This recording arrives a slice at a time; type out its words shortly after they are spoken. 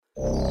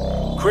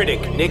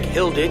Critic Nick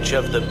Hilditch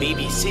of the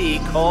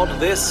BBC called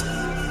this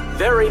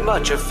very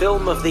much a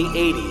film of the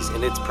 80s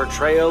in its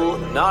portrayal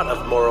not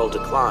of moral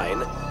decline,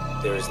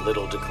 there is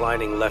little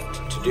declining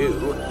left to do,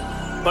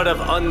 but of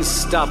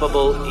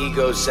unstoppable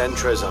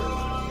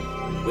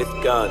egocentrism, with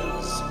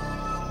guns.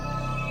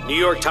 New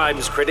York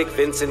Times critic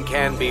Vincent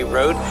Canby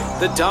wrote,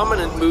 "The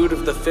dominant mood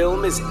of the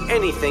film is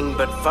anything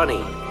but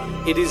funny.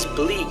 It is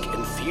bleak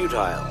and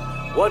futile.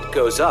 What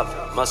goes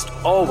up must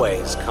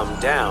always come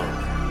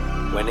down.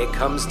 When it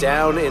comes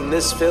down in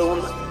this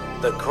film,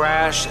 the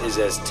crash is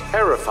as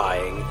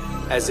terrifying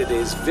as it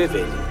is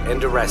vivid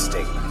and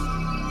arresting."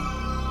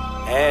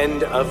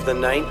 And of the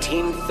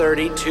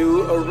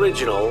 1932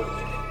 original,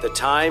 the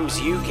Times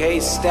UK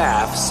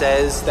staff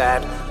says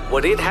that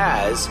what it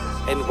has,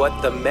 and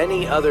what the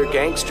many other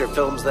gangster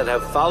films that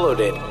have followed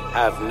it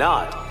have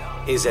not,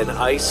 is an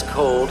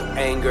ice-cold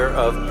anger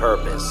of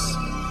purpose.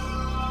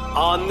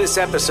 On this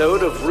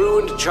episode of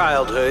Ruined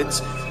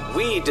Childhoods,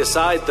 we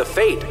decide the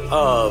fate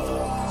of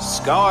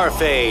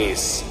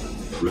Scarface.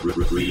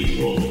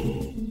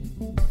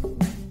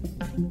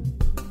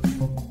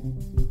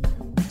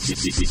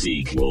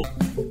 Sequel.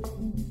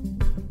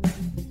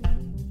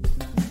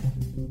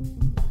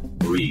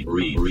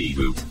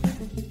 Reboot.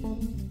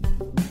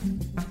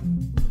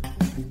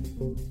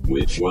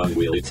 Which one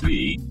will it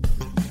be?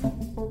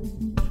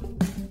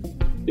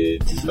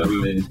 It's the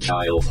Ruined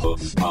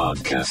Childhoods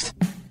podcast.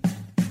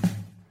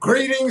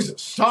 Greetings,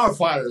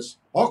 Starfighters.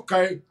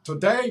 Okay,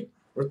 today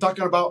we're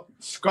talking about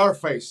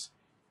Scarface.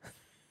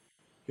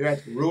 Here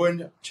at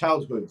Ruined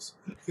Childhoods.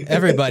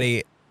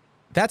 Everybody,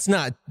 that's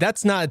not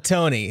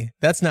Tony.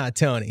 That's not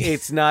Tony.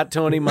 It's not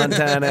Tony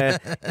Montana.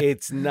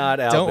 It's not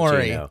Al Don't Pacino.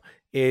 worry.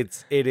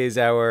 It is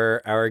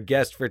our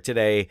guest for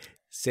today,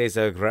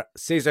 Cesar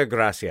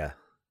Gracia.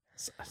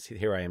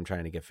 Here I am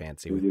trying to get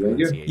fancy with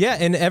pronunciation. Yeah,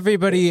 and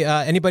everybody,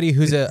 anybody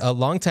who's a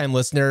longtime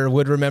listener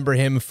would remember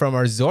him from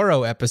our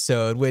Zorro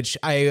episode, which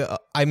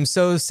I'm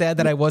so sad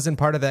that I wasn't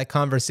part of that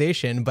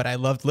conversation, but I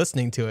loved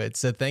listening to it.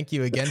 So thank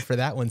you again for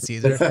that one,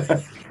 Cesar.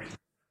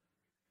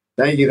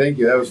 Thank you.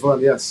 That was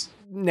fun. Yes.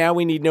 Now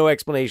we need no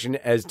explanation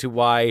as to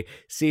why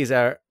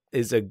Cesar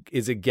is a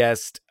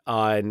guest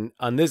on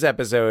this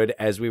episode.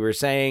 As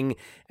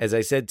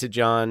I said to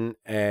John,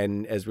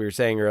 and as we were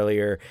saying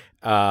earlier,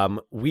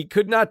 we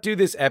could not do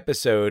this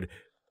episode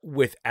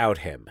without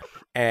him.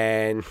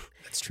 And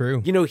it's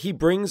true. You know, he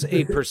brings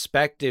a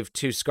perspective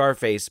to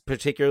Scarface,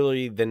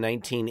 particularly the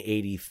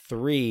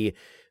 1983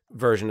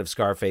 version of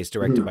Scarface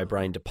directed by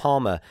Brian De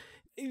Palma,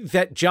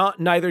 that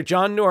neither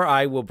John nor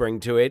I will bring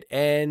to it.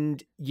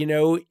 And, you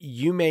know,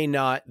 you may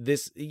not,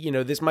 this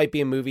might be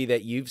a movie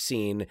that you've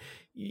seen,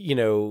 you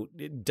know,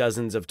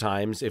 dozens of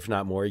times, if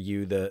not more,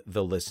 you,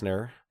 the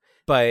listener.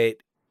 But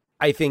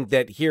I think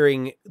that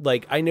hearing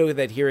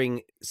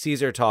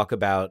Cesar talk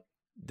about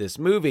this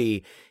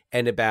movie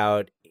and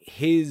about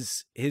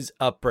his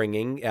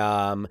upbringing,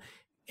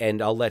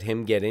 and I'll let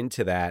him get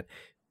into that,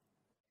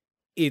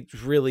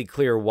 it's really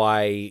clear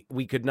why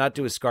we could not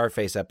do a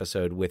Scarface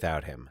episode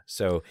without him.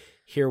 So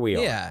here we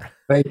are. Yeah.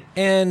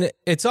 And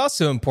it's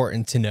also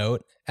important to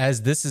note,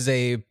 as this is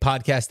a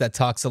podcast that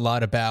talks a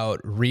lot about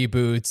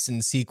reboots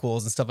and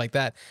sequels and stuff like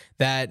that,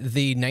 that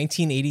the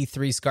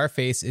 1983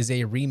 Scarface is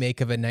a remake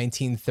of a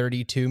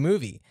 1932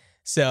 movie.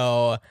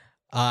 So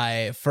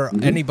for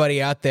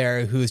anybody out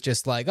there who's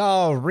just like,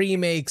 oh,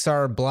 remakes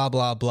are blah,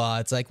 blah, blah.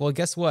 It's like, well,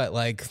 guess what?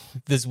 Like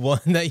this one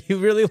that you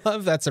really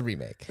love, that's a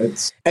remake. And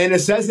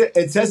it says it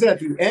at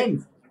the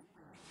end.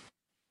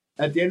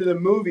 At the end of the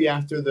movie,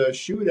 after the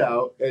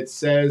shootout, it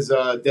says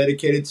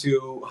dedicated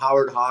to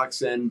Howard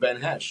Hawks and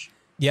Ben Hesh.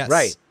 Yes.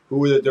 Right. Who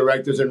were the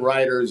directors and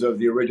writers of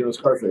the original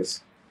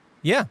Scarface.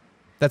 Yeah,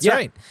 that's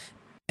right.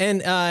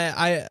 And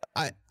I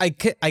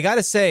got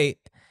to say,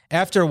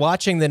 after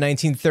watching the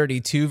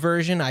 1932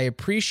 version, I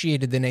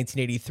appreciated the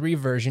 1983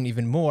 version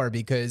even more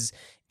because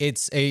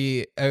it's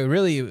a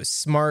really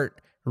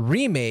smart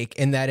remake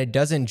in that it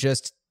doesn't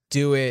just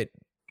do it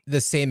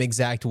the same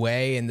exact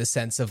way in the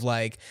sense of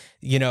like,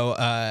 you know,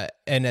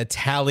 an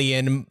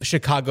Italian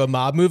Chicago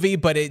mob movie,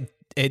 but it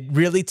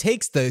really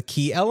takes the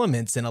key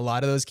elements in a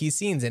lot of those key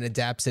scenes and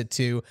adapts it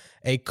to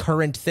a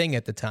current thing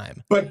at the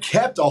time. But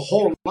kept a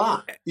whole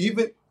lot,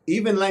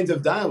 even lines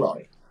of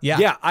dialogue.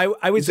 Yeah.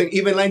 I would say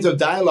even lines of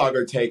dialogue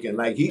are taken.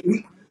 Like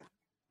he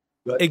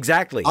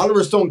exactly.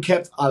 Oliver Stone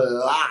kept a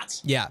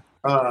lot. Yeah.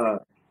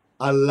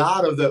 A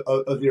lot of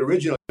the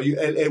original.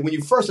 And when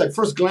you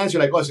first glance,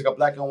 you're like, oh, it's like a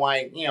black and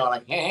white, you know,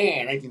 like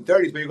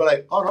 1930s. But you go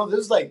like, oh no, this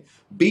is like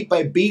beat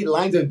by beat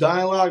lines of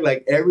dialogue,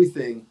 like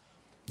everything.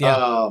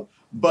 Yeah.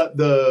 But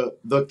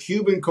the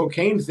Cuban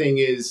cocaine thing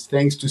is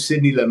thanks to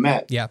Sidney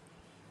Lumet. Yeah.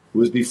 It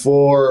was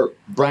before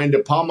Brian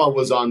De Palma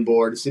was on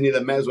board. Sidney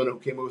Lumet is one who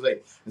came up with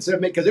like,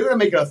 because they're going to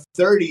make a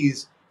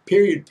 30s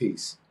period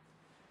piece.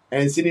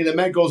 And Sidney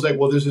Lumet goes like,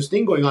 well, there's this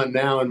thing going on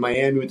now in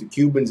Miami with the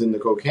Cubans and the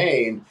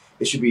cocaine.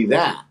 It should be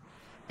that.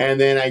 And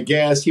then I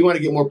guess he wanted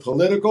to get more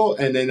political.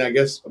 And then I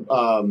guess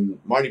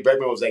Marty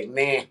Bregman was like,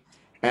 nah,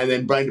 And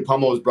then Brian De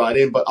Palma was brought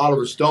in, but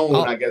Oliver Stone,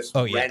 I guess,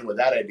 yeah. ran with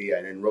that idea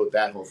and then wrote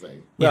that whole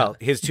thing. Well,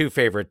 his two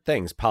favorite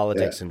things,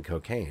 politics and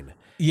cocaine.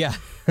 Yeah.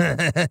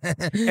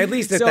 At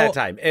least at that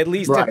time. At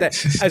least at that.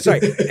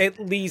 Sorry.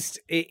 At least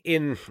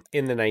in the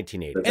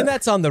 1980s. And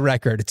that's on the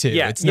record too.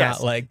 Yeah, it's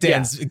not like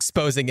Dan's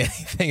exposing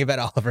anything about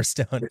Oliver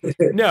Stone.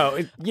 No,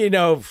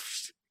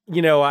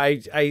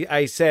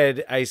 I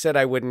said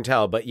I wouldn't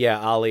tell, but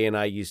yeah, Ollie and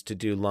I used to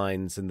do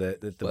lines in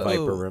the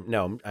Viper room.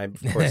 No,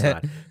 of course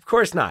not. Of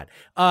course not.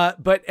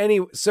 But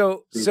anyway,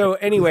 so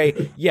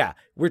anyway, yeah,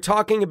 we're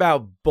talking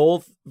about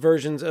both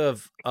versions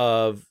of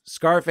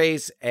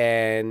Scarface,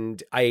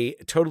 and I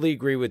totally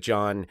agree with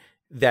John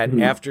that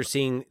after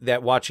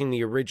watching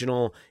the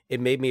original, it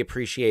made me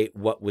appreciate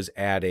what was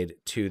added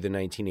to the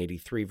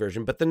 1983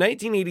 version. But the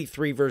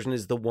 1983 version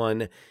is the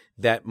one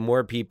that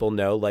more people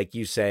know. Like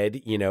you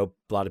said, a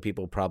lot of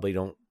people probably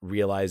don't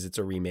realize it's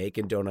a remake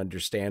and don't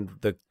understand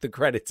the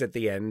credits at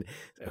the end.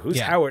 Who's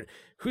Howard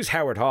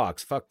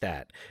Hawks? Fuck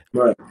that.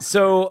 Right.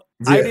 So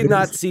I did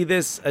not see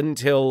this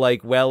until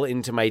like well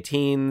into my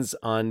teens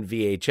on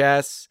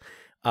VHS.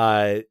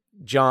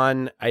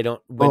 John, do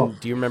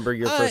you remember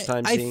your first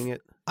time seeing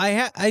it?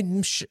 I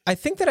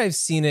think that I've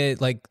seen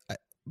it like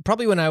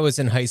probably when I was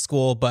in high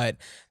school, but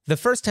the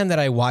first time that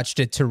I watched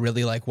it to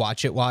really like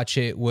watch it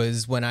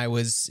was when I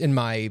was in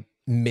my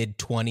mid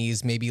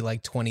 20s, maybe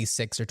like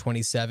 26 or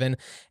 27.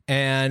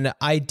 And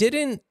I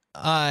didn't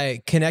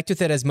connect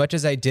with it as much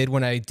as I did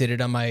when I did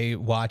it on my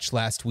watch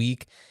last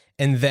week.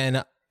 And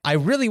then I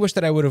really wish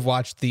that I would have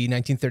watched the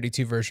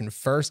 1932 version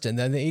first and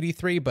then the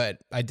 83, but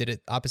I did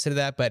it opposite of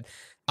that. But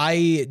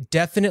I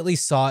definitely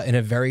saw it in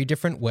a very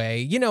different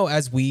way.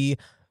 As we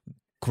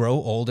grow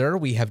older,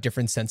 we have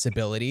different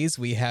sensibilities.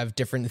 We have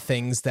different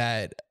things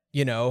that,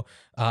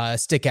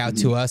 stick out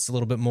to us a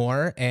little bit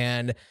more.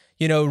 And,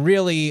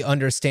 really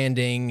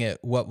understanding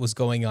what was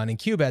going on in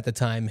Cuba at the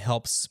time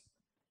helps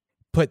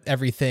put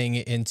everything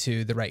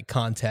into the right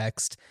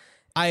context.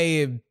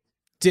 I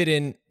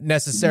didn't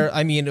necessarily,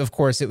 I mean, of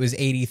course it was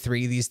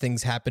 83. These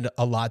things happened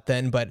a lot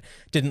then, but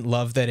didn't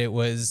love that it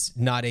was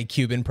not a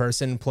Cuban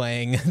person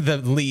playing the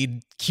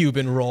lead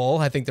Cuban role.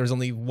 I think there's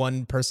only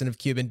one person of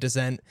Cuban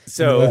descent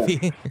in the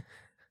movie.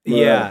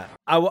 Yeah.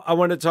 I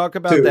want to talk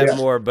about that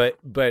more, but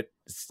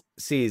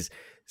Cez,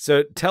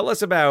 so tell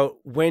us about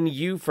when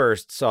you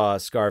first saw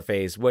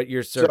Scarface, what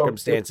your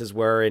circumstances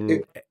were,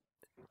 and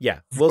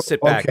we'll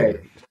sit back. Okay.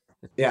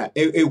 Yeah,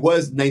 it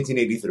was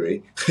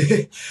 1983.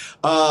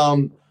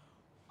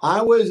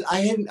 I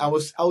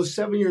was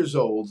 7 years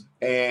old,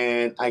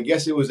 and I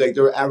guess it was like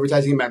they were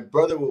advertising. My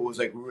brother's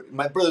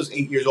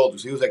 8 years old,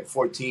 so he was like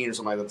 14 or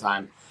something at the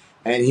time,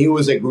 and he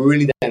was like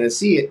really down to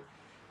see it,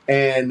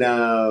 and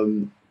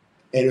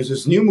it was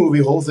this new movie,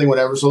 whole thing,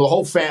 whatever. So the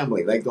whole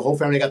family got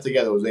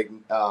together. It was like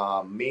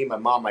me, my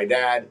mom, my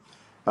dad,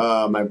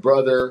 my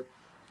brother.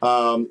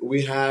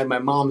 We had my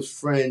mom's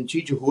friend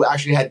Chicho, who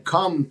actually had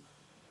come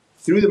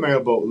through the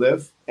Mario boat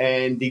lift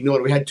and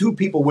ignored. We had two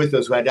people with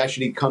us who had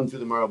actually come through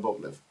the Mario boat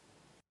lift.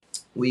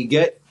 We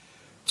get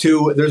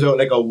to there's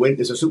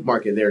a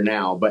supermarket there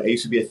now, but it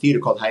used to be a theater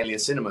called Hialeah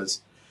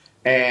Cinemas,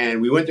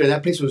 and we went there. And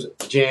that place was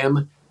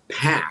jam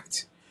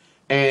packed,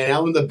 and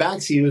out in the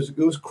back seat it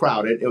was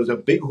crowded. It was a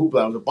big hoopla.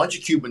 There was a bunch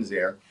of Cubans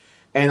there,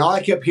 and all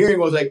I kept hearing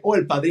was like, "Oh,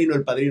 el padrino,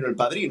 el padrino, el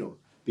padrino,"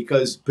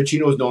 because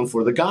Pacino was known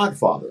for The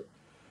Godfather.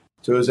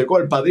 So it was like, "Oh,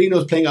 el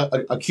padrino's playing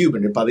a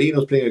Cuban. El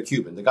padrino's playing a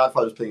Cuban. The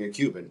Godfather's playing a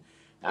Cuban."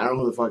 I don't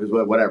know who the fuck is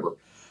whatever.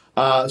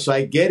 So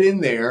I get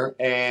in there,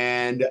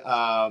 and it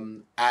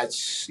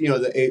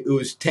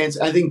was tense.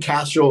 I think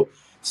Castro,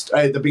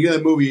 at the beginning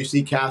of the movie, you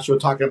see Castro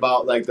talking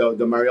about like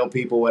the Mariel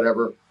people,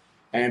 whatever,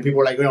 and people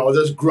were like,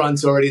 there's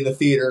grunts already in the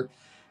theater.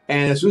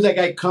 And as soon as that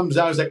guy comes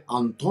out, it's like,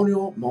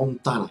 Antonio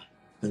Montana.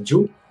 And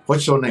you,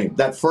 what's your name?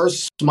 That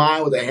first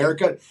smile with the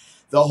haircut,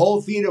 the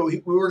whole theater,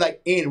 we were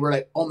like we're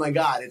like, oh my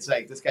God, it's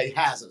like this guy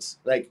has us.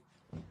 Like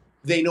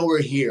they know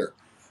we're here.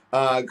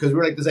 Because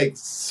we're like this like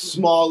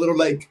small little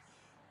like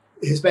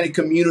Hispanic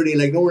community,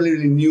 like no one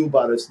really knew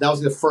about us. That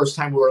was the first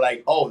time we were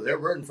like, oh,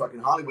 we're in fucking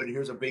Hollywood, and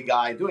here's a big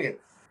guy doing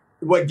it.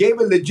 What gave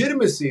it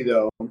legitimacy,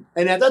 though,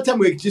 and at that time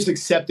we just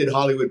accepted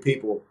Hollywood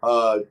people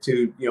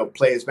to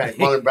play Hispanic.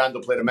 Marlon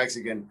Brando played a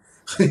Mexican,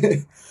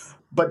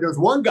 but there's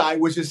one guy,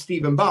 which is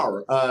Stephen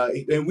Bauer,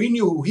 and we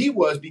knew who he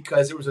was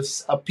because there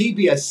was a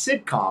PBS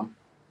sitcom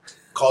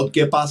called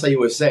Que Pasa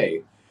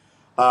USA.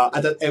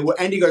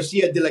 Andy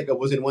Garcia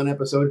was in one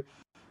episode.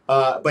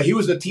 But he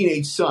was a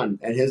teenage son,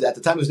 and at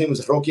the time his name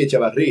was Rocky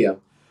Echevarria.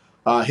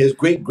 His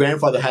great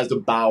grandfather has the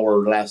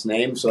Bauer last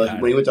name, so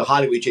when he went to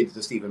Hollywood, he changed it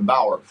to Stephen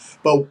Bauer.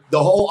 But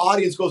the whole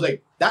audience goes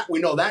like that. We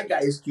know that guy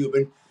is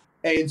Cuban,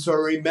 and so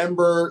I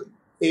remember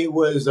it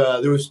was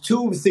there was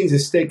two things that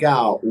stick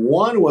out.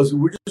 One was we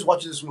were just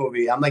watching this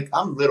movie. I'm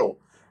little,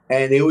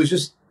 and it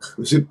was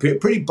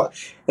pretty,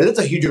 and that's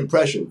a huge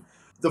impression.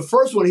 The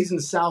first one, he's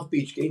in South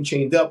Beach getting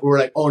chained up. We were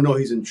like, oh no,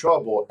 he's in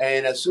trouble.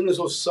 And as soon as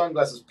those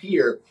sunglasses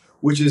appear,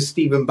 which is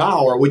Stephen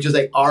Bauer, which is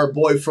like our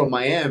boy from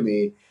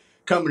Miami,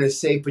 coming to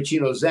save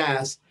Pacino's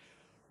ass.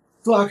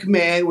 Fuck,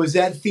 man, was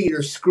that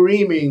theater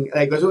screaming.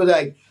 Like, it was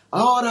like,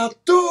 ahora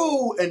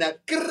tú, and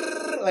that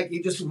grrr, like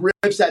he just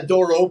rips that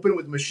door open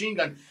with a machine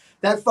gun.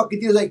 That fucking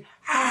dude was like,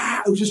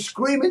 it was just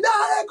screaming,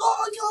 dale,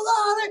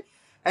 coño, dale.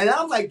 And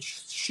I'm like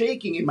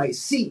shaking in my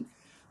seat,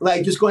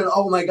 like just going,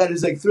 oh my God,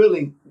 it's like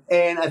thrilling.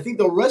 And I think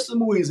the rest of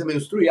the movies, I mean, it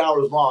was 3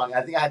 hours long.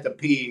 I think I had to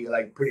pee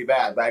like pretty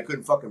bad, but I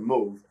couldn't fucking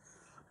move.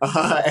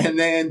 And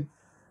then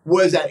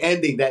was that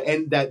ending,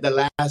 that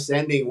the last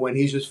ending when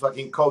he's just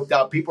fucking coked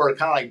out. People are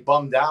kind of like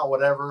bummed out,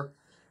 whatever.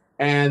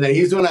 And then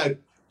he's doing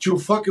like, you're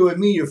fucking with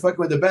me, you're fucking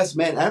with the best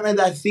man. I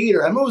remember that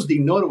theater. I remember it was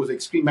Dignota was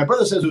extreme. My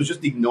brother says it was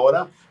just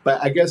Dignota,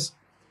 but I guess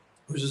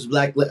it was this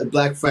black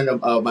friend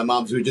of my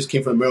mom's who just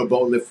came from the Middle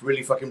Boat Lift,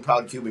 really fucking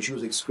proud Cuban. She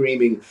was like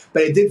screaming.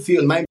 But it did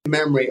feel, in my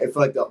memory, I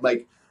feel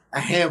like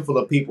a handful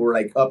of people were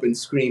like up and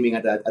screaming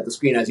at the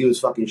screen as he was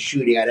fucking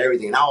shooting at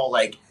everything. And I was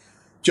like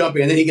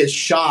jumping, and then he gets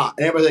shot.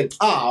 And everybody's like,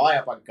 oh, I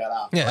fucking got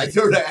out. Yeah. Like,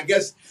 I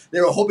guess they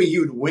were hoping he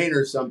would win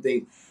or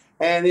something.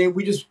 And then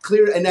we just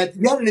cleared, and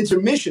we had an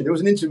intermission. There was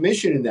an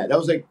intermission in that. That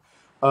was like,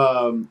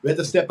 we had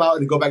to step out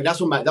and go back. That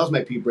was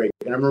my pee break.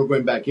 And I remember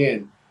going back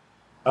in.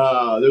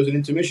 There was an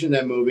intermission in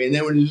that movie. And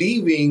then we're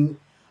leaving.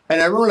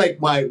 And I remember like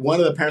one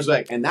of the parents was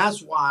like, and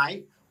that's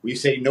why we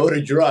say no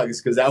to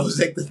drugs, because that was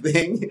like the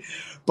thing.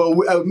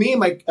 But me and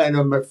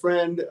my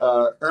friend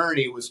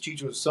Ernie was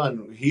Chicho's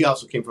son. He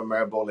also came from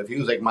Maribola. He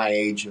was like my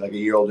age, like a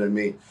year older than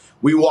me.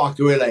 We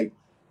walked away like,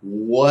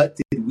 what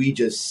did we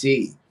just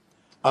see?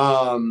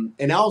 And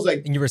I was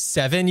like, and you were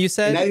 7, you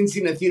said? And I didn't see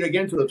it in the theater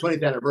again until the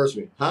 20th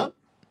anniversary. Huh?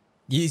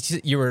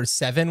 You were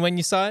 7 when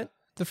you saw it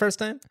the first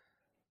time?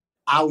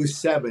 I was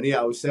 7.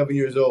 Yeah, I was 7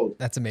 years old.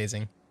 That's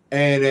amazing.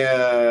 And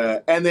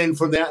then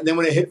from that, then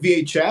when it hit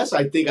VHS,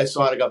 I think I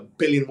saw it like a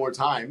billion more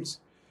times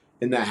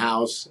in the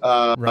house.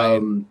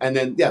 Right. And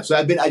then so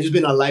I just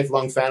been a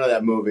lifelong fan of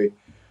that movie.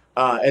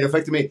 It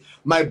affected me.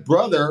 My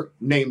brother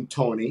named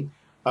Tony,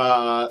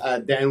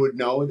 Dan would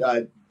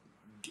know.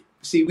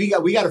 See, we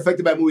got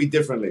affected by that movie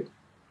differently.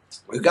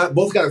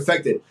 Both got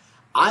affected.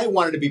 I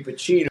wanted to be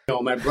Pacino.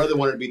 My brother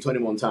wanted to be Tony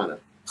Montana.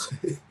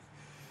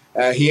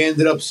 He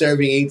ended up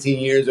serving 18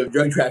 years of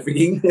drug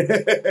trafficking.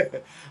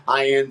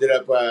 I ended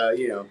up,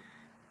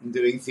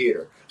 doing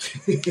theater.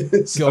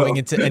 Going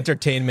into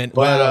entertainment.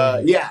 But, wow.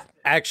 Yeah.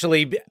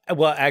 Actually,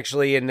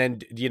 and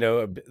then,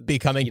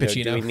 becoming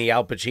Pacino. Doing the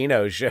Al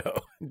Pacino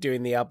show,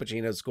 doing the Al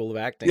Pacino School of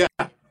Acting. Yeah.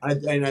 I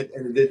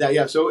did that.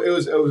 Yeah. So it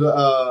was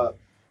a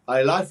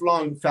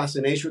lifelong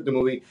fascination with the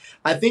movie.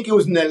 I think it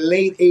was in the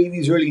late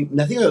 80s,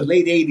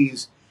 late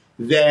 80s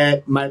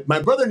that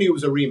my brother knew it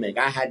was a remake.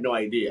 I had no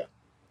idea.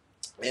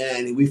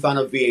 And we found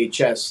a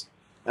VHS.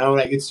 And I'm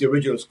like, it's the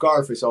original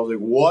Scarface. I was like,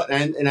 what?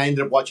 And I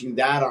ended up watching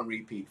that on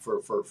repeat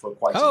for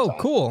quite some time. Oh,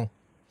 cool.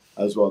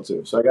 As well,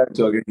 too. So I got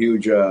into a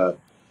huge... So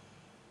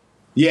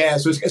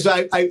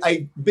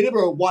I've been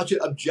able to watch it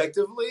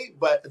objectively,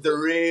 but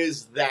there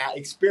is that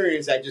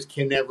experience I just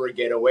can never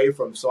get away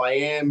from. So I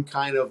am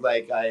kind of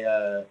like,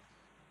 I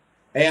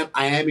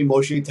am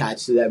emotionally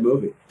attached to that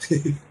movie.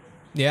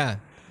 Yeah.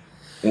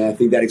 And I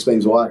think that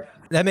explains why.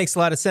 That makes a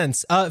lot of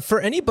sense.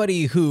 For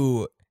anybody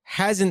who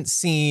hasn't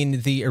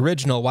seen the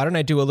original, why don't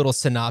I do a little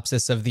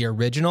synopsis of the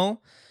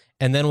original,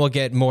 and then we'll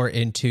get more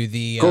into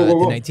the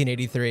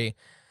 1983.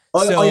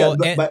 I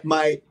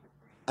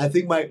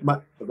think right.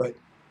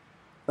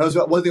 That was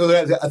one thing.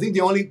 I think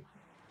the only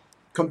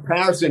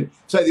comparison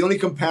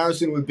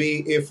would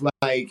be if,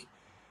 like,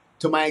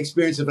 to my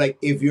experience of, like,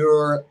 if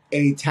you're an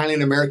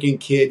Italian American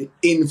kid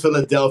in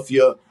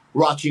Philadelphia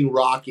watching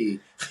Rocky,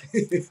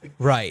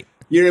 right?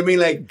 You know what I mean?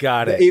 Like,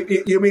 got it. You know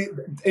what I mean?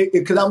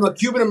 Because I'm a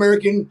Cuban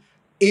American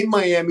in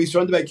Miami,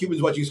 surrounded by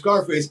Cubans watching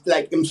Scarface.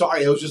 Like, I'm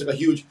sorry, it was just like a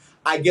huge.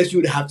 I guess you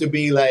would have to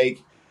be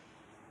like,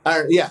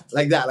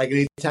 like that, like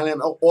an Italian,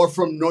 or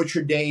from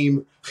Notre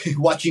Dame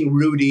watching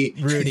Rudy,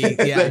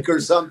 yeah, like, or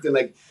something.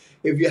 Like,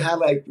 if you had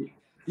like,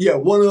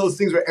 one of those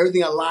things where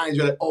everything aligns,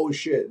 you're like, oh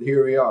shit,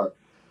 here we are.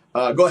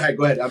 Go ahead.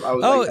 No. I'm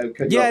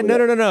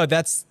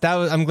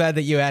glad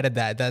that you added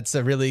that. That's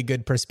a really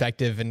good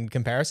perspective and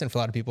comparison for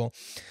a lot of people.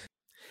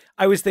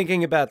 I was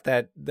thinking about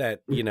that,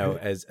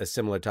 as a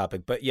similar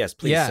topic, but yes,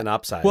 please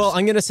synopsize. Well,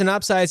 I'm going to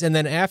synopsize, and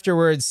then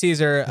afterwards,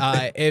 Cesar,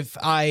 if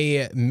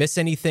I miss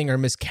anything or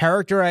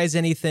mischaracterize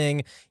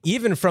anything,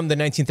 even from the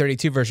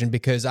 1932 version,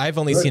 because I've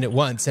only seen it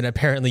once, and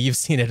apparently you've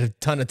seen it a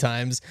ton of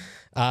times,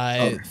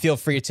 feel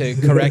free to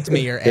correct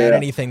me or add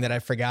anything that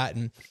I've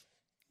forgotten.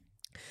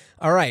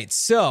 All right,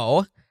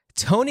 so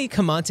Tony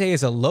Camonte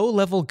is a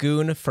low-level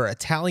goon for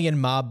Italian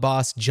mob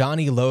boss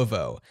Johnny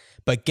Lovo,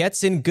 but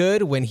gets in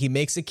good when he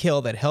makes a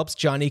kill that helps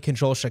Johnny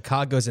control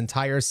Chicago's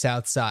entire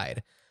South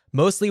Side,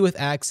 mostly with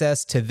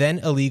access to then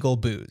illegal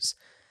booze.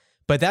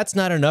 But that's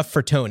not enough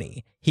for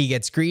Tony. He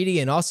gets greedy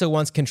and also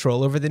wants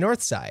control over the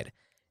North Side.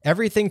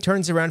 Everything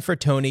turns around for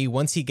Tony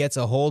once he gets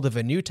a hold of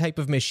a new type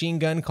of machine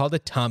gun called a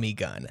Tommy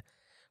gun.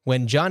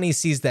 When Johnny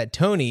sees that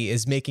Tony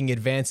is making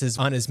advances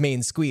on his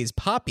main squeeze,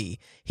 Poppy,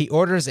 he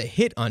orders a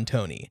hit on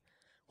Tony.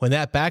 When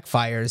that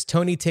backfires,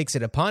 Tony takes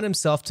it upon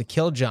himself to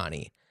kill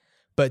Johnny.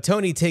 But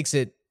Tony takes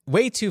it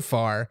way too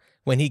far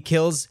when he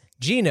kills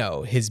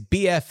Gino, his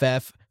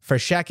BFF, for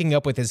shacking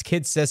up with his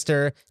kid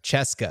sister,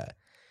 Cheska.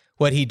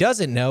 What he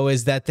doesn't know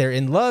is that they're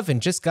in love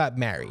and just got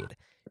married.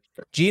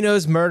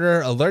 Gino's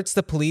murder alerts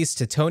the police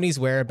to Tony's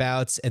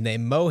whereabouts, and they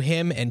mow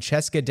him and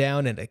Cheska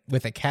down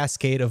with a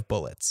cascade of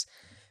bullets.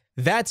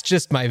 That's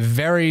just my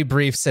very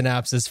brief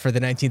synopsis for the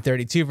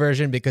 1932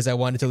 version because I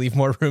wanted to leave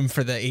more room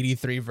for the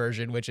 83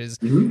 version, which is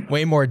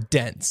way more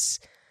dense.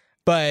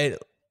 But,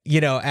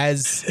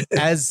 as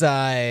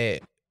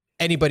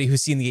anybody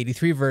who's seen the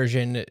 83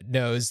 version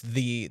knows,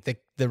 the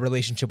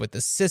relationship with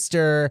the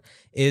sister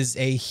is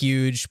a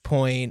huge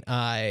point.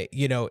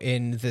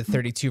 In the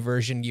 32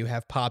 version, you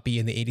have Poppy.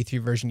 In the 83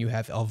 version, you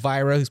have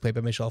Elvira, who's played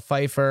by Michelle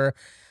Pfeiffer,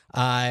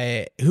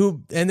 and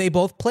they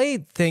both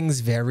played things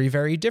very,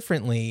 very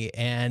differently.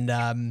 And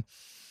I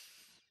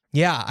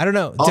don't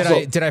know.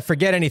 Also, did I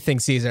forget anything,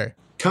 Cesar?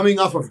 Coming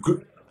off of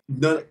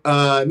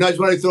I just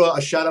wanted to throw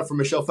a shout out for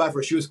Michelle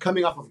Pfeiffer. She was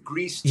coming off of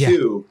Grease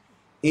 2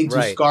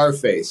 into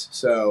Scarface,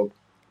 so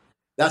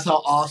that's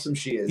how awesome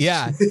she is.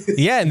 Yeah,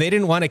 and they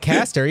didn't want to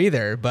cast her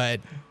either,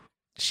 but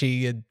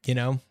she,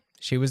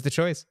 she was the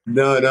choice.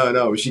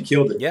 No, she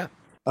killed it. Yeah.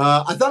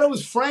 I thought it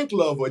was Frank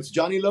Lobo. It's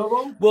Johnny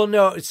Lobo? Well,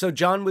 no. So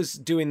John was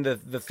doing the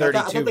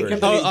 32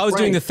 version. I was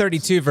doing the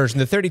 32 version.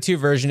 The 32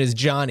 version is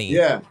Johnny.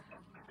 Yeah.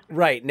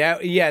 Right. Now,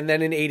 and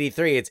then in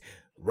 83, it's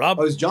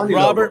Robert,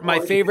 Lobo. My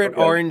favorite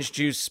orange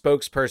juice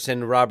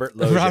spokesperson, Robert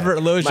Loggia.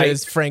 Robert Loggia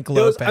is Frank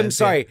Lopez. I'm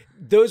sorry.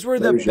 Those were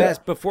the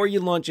best. Before you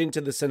launch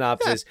into the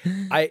synopsis,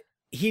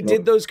 he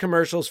did those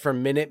commercials for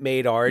Minute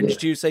Maid orange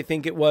juice, I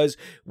think it was,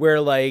 where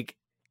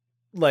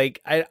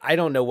I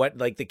don't know what,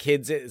 the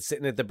kids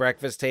sitting at the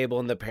breakfast table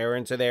and the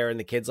parents are there and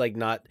the kids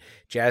not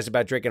jazzed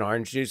about drinking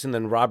orange juice. And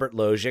then Robert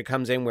Loggia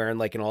comes in wearing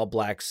an all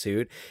black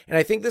suit. And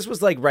I think this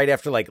was right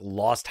after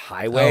Lost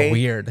Highway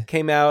weird.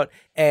 came out.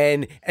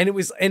 And it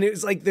was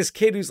this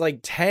kid who's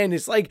 10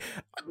 is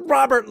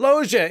Robert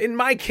Loggia in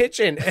my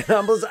kitchen. And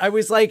I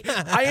was like,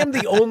 I am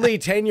the only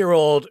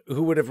 10-year-old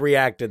who would have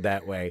reacted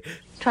that way.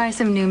 Try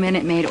some new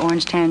Minute Maid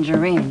orange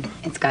tangerine.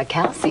 It's got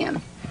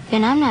calcium.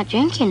 Then I'm not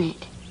drinking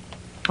it.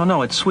 Oh,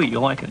 no, it's sweet.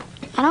 You'll like it.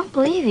 I don't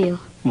believe you.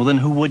 Well, then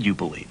who would you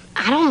believe?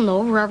 I don't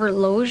know, Robert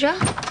Loggia.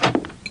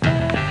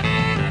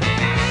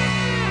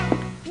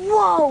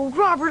 Whoa,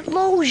 Robert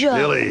Loggia.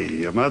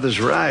 Billy, your mother's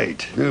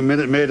right. New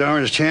Minute Maid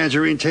orange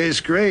tangerine tastes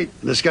great.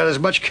 It's got as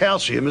much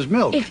calcium as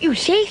milk. If you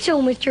say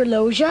so, Mr.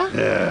 Loggia.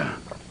 Yeah.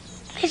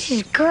 This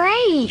is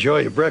great.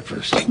 Enjoy your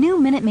breakfast. New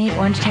Minute Maid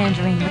orange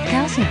tangerine with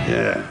calcium.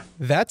 Yeah.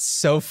 That's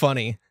so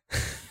funny.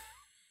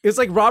 It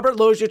was Robert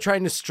Loggia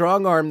trying to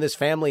strong-arm this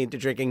family into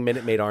drinking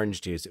Minute Maid orange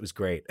juice. It was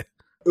great.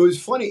 It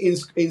was funny.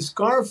 In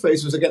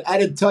Scarface, it was an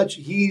added touch.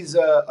 He's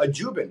a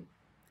Cuban.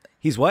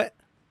 He's what?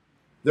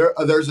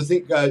 There's a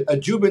thing.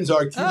 Cubans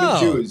are Cuban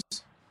Jews.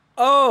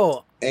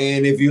 Oh.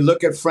 And if you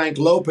look at Frank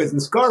Lopez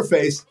in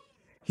Scarface,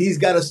 he's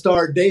got a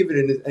Star of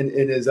David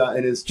in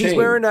his chain. He's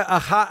wearing a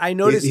high. I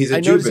noticed he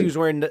was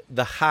wearing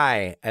the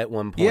high at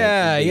one point.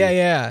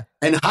 Yeah.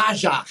 And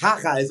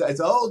haja is it's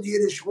an old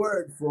Yiddish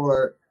word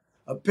for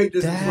a pig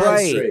doesn't run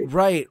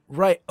straight.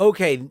 Right.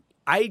 Okay.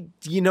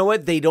 You know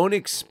what? They don't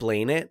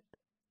explain it,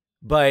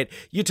 but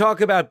you talk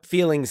about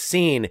feeling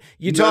seen.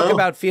 Talk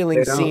about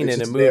feeling seen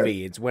in a movie.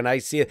 There. It's when I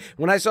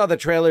saw the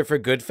trailer for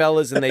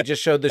Goodfellas and they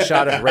just showed the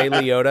shot of Ray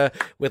Liotta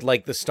with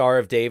the Star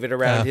of David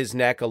around his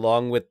neck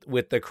along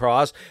with the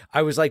cross.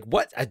 I was like,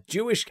 what a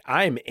Jewish,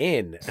 I'm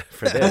in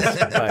for this.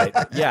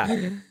 But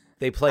yeah.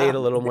 They play it a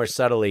little more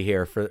subtly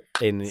here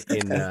in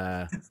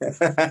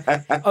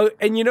oh,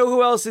 and you know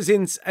who else is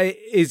in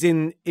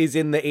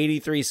the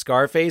 83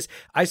 Scarface?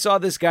 I saw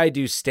this guy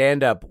do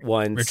stand up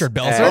once. Richard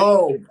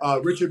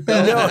Belzer? Richard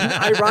Belzer.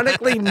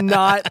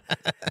 No,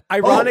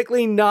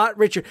 ironically not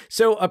Richard.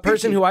 So a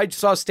person who I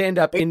saw stand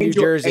up in New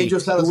Jersey who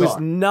was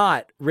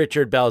not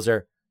Richard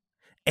Belzer.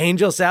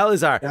 Angel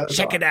Salazar.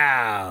 Check it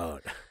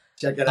out.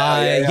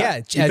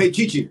 Yeah. He played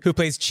Chi-Chi. Who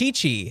plays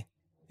Chi-Chi.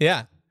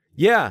 Yeah.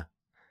 Yeah.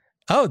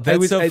 Oh,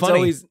 that's so funny. It's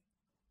always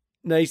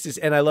nice,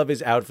 and I love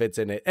his outfits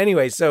in it.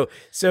 Anyway, so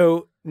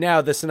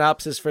now the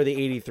synopsis for the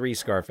 83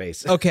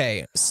 Scarface.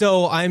 Okay,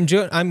 so I'm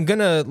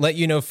gonna let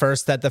you know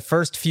first that the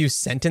first few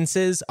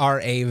sentences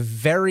are a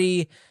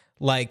very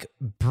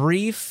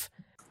brief,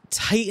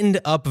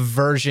 tightened up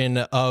version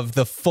of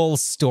the full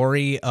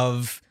story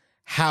of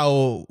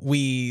how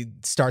we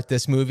start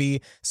this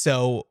movie.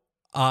 So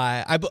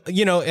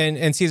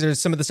and Cesar,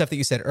 some of the stuff that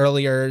you said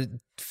earlier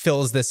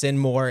fills this in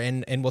more,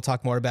 and we'll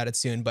talk more about it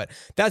soon. But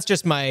that's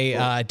just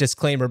my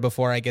disclaimer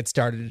before I get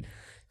started,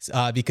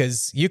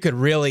 because you could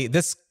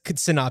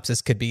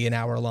synopsis could be an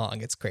hour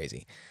long. It's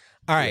crazy.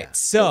 All right,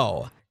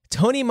 so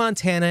Tony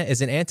Montana is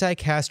an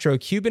anti-Castro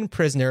Cuban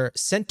prisoner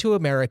sent to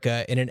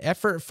America in an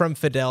effort from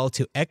Fidel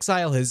to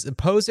exile his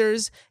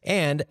opposers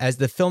and, as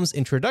the film's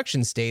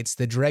introduction states,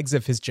 the dregs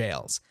of his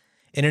jails.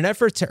 In an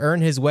effort to earn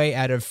his way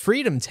out of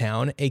Freedom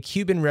Town, a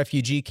Cuban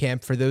refugee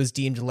camp for those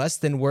deemed less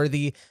than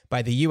worthy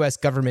by the U.S.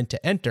 government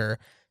to enter,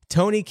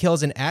 Tony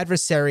kills an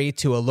adversary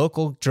to a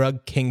local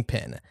drug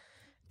kingpin.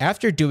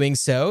 After doing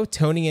so,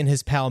 Tony and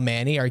his pal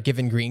Manny are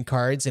given green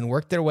cards and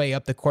work their way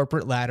up the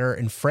corporate ladder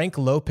in Frank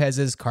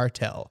Lopez's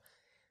cartel.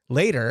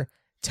 Later,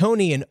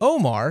 Tony and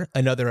Omar,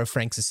 another of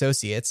Frank's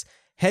associates,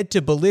 head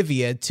to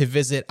Bolivia to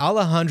visit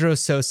Alejandro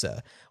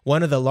Sosa,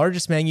 one of the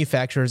largest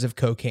manufacturers of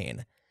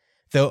cocaine.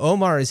 Though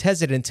Omar is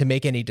hesitant to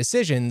make any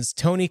decisions,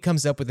 Tony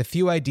comes up with a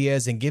few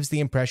ideas and gives the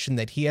impression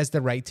that he has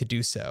the right to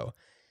do so.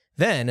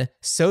 Then,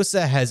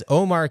 Sosa has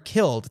Omar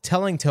killed,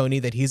 telling Tony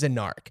that he's a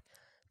narc.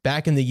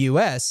 Back in the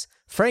US,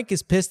 Frank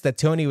is pissed that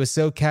Tony was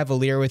so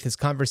cavalier with his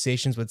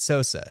conversations with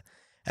Sosa.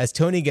 As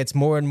Tony gets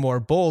more and more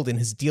bold in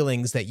his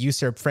dealings that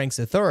usurp Frank's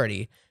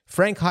authority,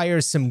 Frank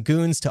hires some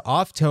goons to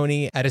off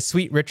Tony at a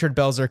Sweet Richard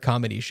Belzer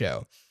comedy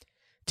show.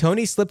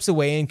 Tony slips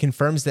away and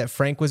confirms that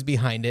Frank was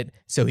behind it,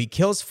 so he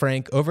kills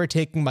Frank,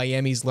 overtaking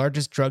Miami's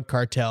largest drug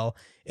cartel,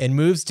 and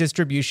moves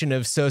distribution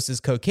of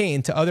Sosa's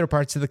cocaine to other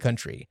parts of the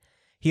country.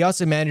 He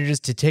also manages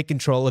to take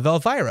control of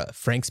Elvira,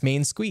 Frank's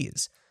main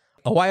squeeze.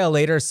 A while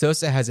later,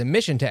 Sosa has a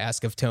mission to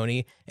ask of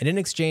Tony, and in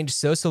exchange,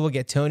 Sosa will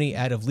get Tony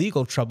out of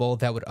legal trouble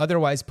that would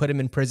otherwise put him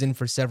in prison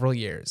for several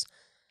years.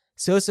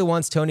 Sosa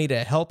wants Tony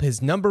to help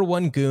his number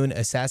one goon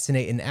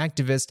assassinate an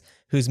activist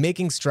who's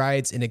making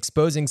strides in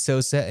exposing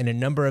Sosa and a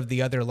number of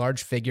the other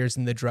large figures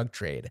in the drug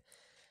trade.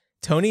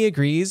 Tony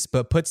agrees,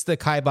 but puts the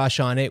kibosh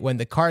on it when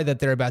the car that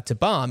they're about to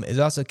bomb is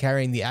also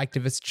carrying the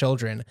activist's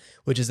children,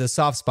 which is a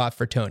soft spot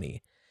for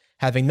Tony.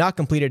 Having not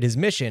completed his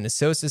mission,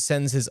 Sosa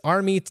sends his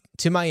army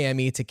to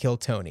Miami to kill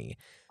Tony.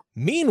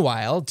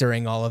 Meanwhile,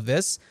 during all of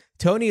this,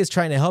 Tony is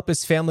trying to help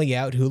his family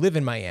out who live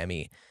in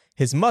Miami.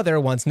 His mother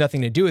wants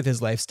nothing to do with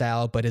his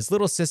lifestyle, but his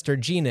little sister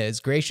Gina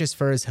is gracious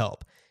for his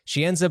help.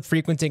 She ends up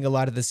frequenting a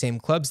lot of the same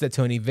clubs that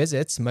Tony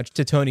visits, much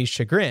to Tony's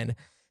chagrin.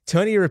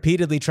 Tony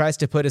repeatedly tries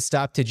to put a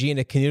stop to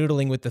Gina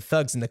canoodling with the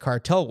thugs in the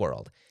cartel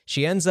world.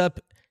 She ends up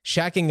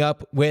shacking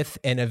up with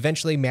and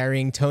eventually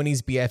marrying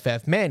Tony's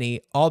BFF Manny,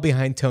 all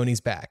behind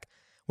Tony's back.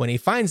 When he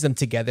finds them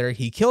together,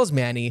 he kills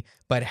Manny,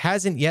 but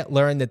hasn't yet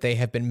learned that they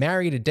have been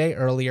married a day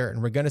earlier,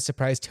 and we're going to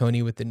surprise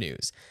Tony with the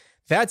news.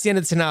 That's the end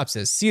of the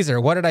synopsis.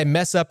 Caesar, what did I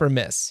mess up or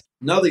miss?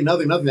 Nothing.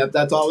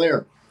 That's all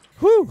there.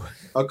 Whew.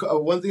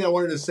 One thing I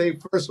wanted to say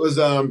first was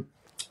the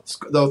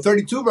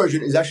 32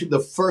 version is actually the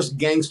first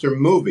gangster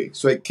movie,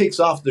 so it kicks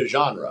off the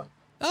genre.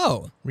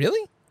 Oh,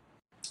 really?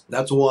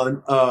 That's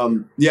one.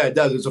 Yeah, it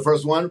does. It's the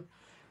first one.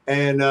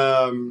 And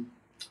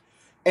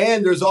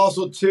there's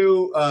also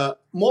two.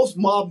 Most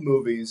mob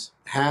movies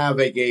have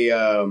like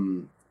a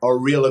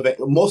real event.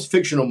 Most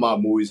fictional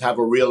mob movies have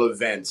a real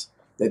event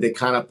that they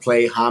kind of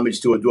play homage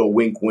to or do a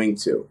wink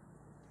to.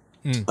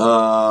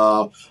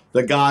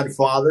 The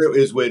Godfather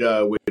is with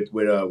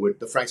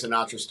the Frank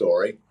Sinatra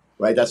story,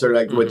 right? That's sort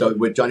of like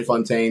with Johnny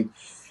Fontaine,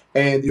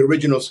 and the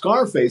original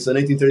Scarface, the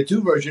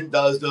 1932 version,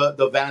 does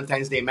the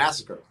Valentine's Day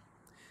Massacre.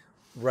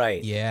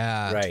 Right.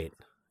 Yeah. Right.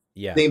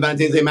 Yeah. The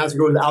Valentine's Day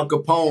Massacre with Al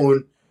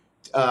Capone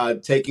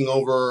taking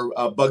over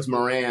Bugs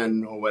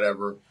Moran or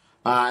whatever,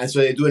 and so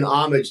they do an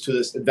homage to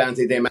this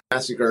Valentine's Day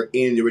Massacre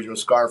in the original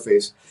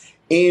Scarface.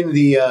 In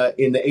the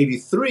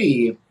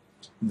 83,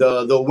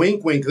 the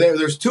wink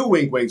there's two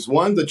wink winks.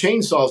 One, the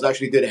chainsaws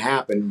actually did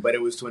happen, but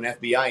it was to an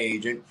FBI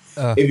agent.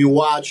 If you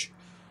watch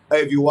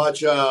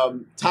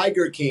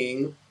Tiger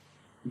King,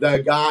 the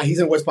guy, he's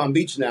in West Palm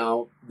Beach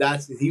now.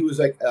 He was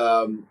like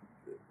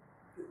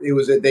it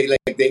was an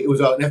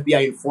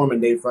FBI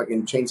informant. They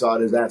fucking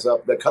chainsawed his ass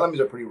up. The columns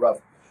are pretty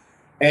rough.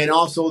 And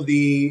also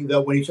the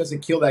when he tries to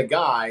kill that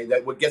guy,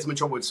 that what gets him in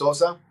trouble with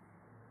Sosa,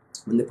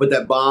 when they put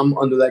that bomb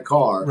under that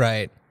car,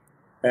 right?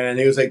 And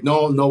he was like,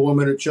 no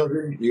women or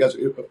children. You guys,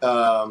 we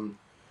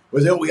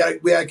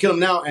gotta kill him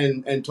now.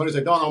 And Tony's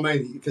like, no,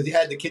 man, because he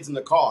had the kids in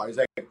the car. He's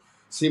like,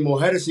 sin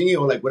mujeres, sin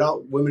hijos, like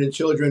without women and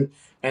children.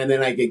 And then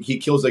like he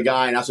kills the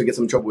guy and also gets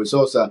him in trouble with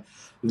Sosa.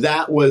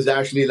 That was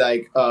actually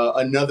like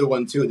another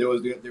one too. They were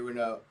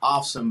gonna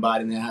off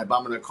somebody and they had a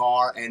bomb in the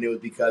car, and it was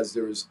because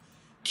there was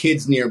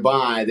kids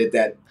nearby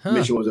that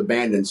mission was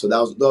abandoned. So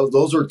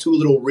those are two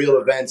little real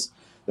events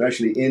that are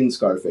actually in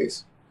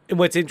Scarface. And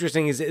what's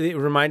interesting is it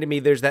reminded me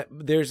there's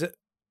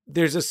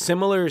a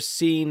similar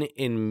scene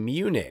in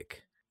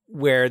Munich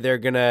where they're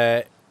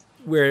gonna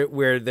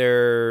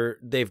where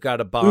they've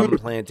got a bomb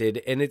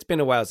planted, and it's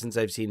been a while since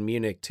I've seen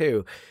Munich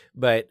too,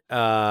 but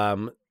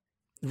the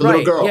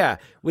little girl. Yeah,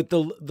 with the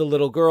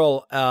little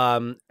girl,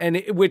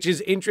 which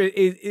is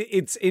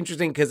it's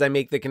interesting because I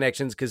make the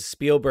connections because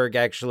Spielberg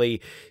actually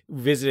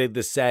visited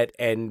the set,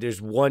 and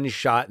there's one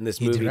shot in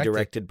this movie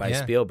directed by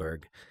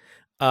Spielberg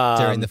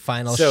during the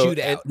final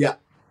shootout. Yeah.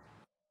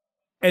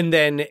 And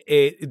then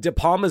De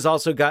Palma's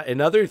also got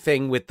another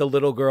thing with the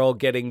little girl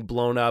getting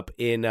blown up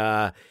in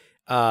The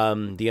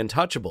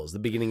Untouchables, the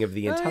beginning of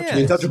The Untouchables.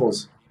 The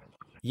Untouchables.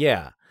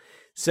 Yeah.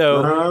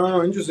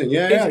 So interesting.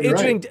 Yeah, it's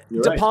interesting.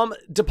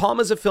 Right. De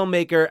Palma's a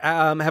filmmaker.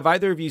 Have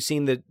either of you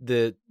seen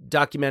the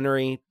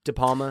documentary De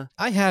Palma?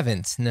 I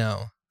haven't.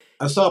 No.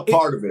 I saw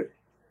part of it.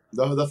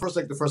 The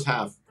first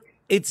half.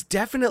 It's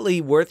definitely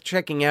worth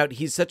checking out.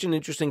 He's such an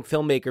interesting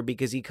filmmaker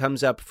because he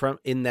comes up from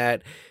in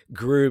that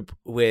group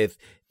with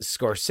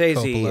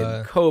Scorsese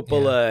and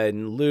Coppola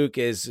and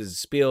Lucas and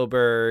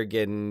Spielberg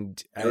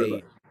and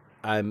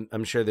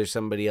I'm sure there's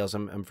somebody else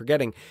I'm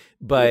forgetting,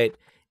 but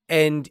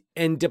And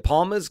De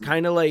Palma's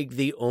kind of like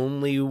the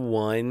only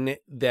one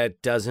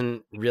that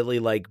doesn't really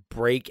like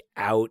break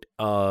out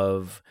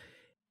of,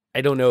 I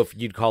don't know if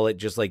you'd call it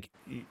just like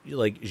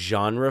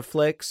genre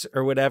flicks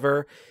or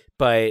whatever,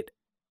 but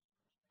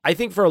I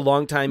think for a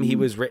long time he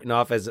was written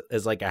off as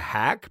like a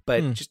hack,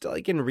 but just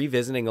like in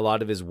revisiting a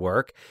lot of his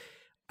work,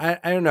 I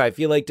don't know. I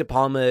feel like De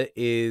Palma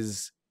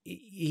he's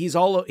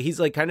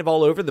like kind of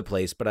all over the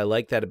place, but I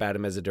like that about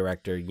him as a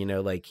director. You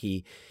know, like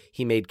he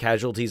made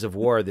Casualties of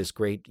War, this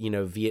great, you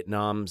know,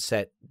 Vietnam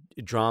set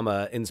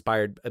drama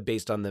inspired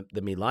based on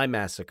the My Lai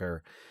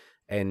massacre.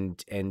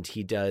 And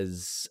he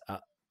does,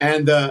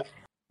 and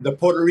the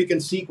Puerto Rican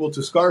sequel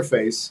to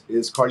Scarface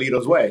is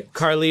Carlito's Way.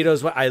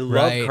 Carlito's Way. I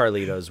love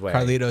Carlito's Way.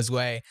 Carlito's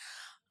Way.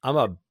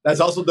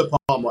 That's also De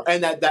Palma.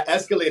 And that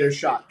escalator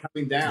shot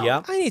coming down.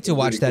 Yeah. I need to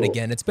watch that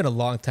again. It's been a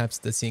long time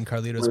since I've seen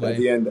Carlito's Way. At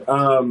the end.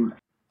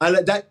 I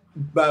let that,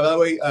 by the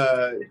way,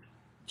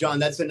 John,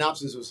 that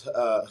synopsis was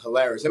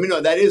hilarious. I mean,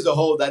 no, that is the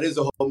whole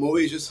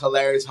movie. It's just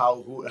hilarious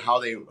how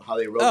they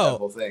wrote that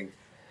whole thing.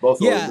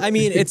 Yeah, I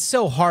mean, it's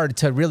so hard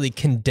to really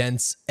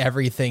condense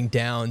everything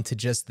down to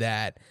just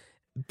that.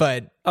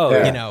 But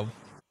you know.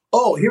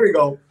 Oh, here we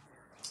go.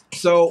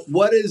 So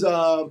what is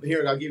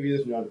here? I'll give you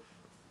this one.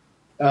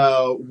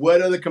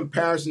 What are the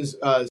comparisons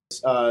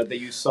that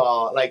you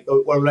saw? Like,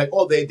 or like,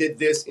 oh, they did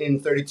this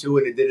in 32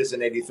 and they did this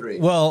in 83.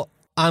 Well,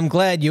 I'm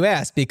glad you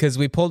asked because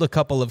we pulled a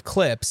couple of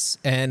clips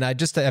and I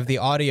just have the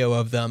audio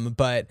of them,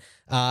 but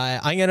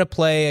I'm going to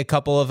play a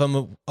couple of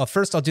them.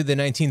 First, I'll do the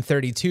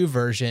 1932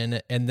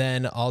 version and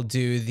then I'll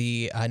do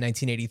the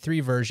 1983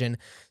 version.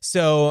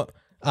 So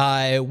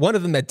one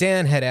of them that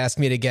Dan had asked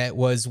me to get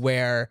was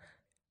where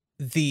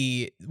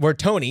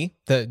Tony,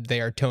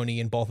 they are Tony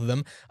in both of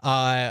them,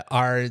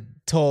 are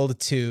told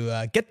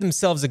to get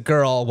themselves a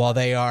girl while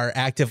they are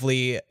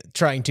actively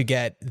trying to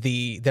get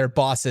their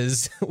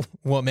boss's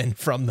woman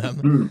from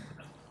them.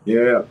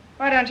 Yeah.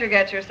 Why don't you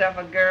get yourself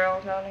a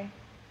girl, Tony?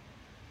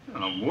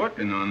 I'm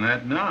working on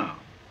that now.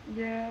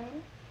 Yeah?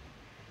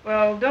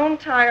 Well, don't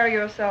tire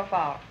yourself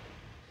out.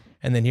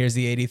 And then here's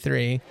the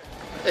 83.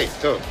 Hey,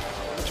 Toad,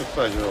 why don't you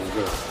find your own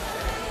girl?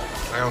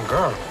 My own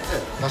girl? Yeah.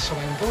 That's what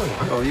I'm doing.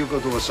 Oh, you go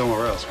do it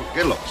somewhere else.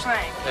 Get lost. Right.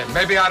 Hey,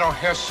 maybe I don't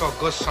hear so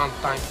good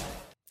sometimes.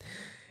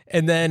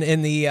 And then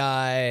in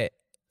the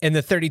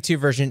 32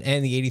 version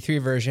and the 83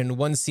 version,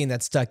 one scene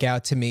that stuck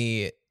out to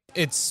me,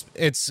 it's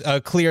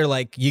clear,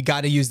 like, you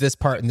got to use this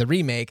part in the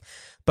remake,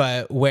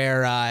 but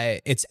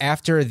where it's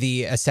after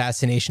the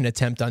assassination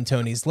attempt on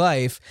Tony's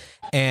life,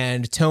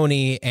 and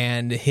Tony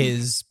and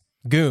his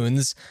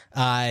goons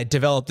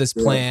develop this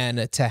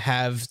plan to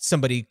have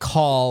somebody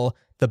call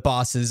the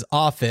boss's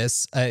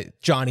office,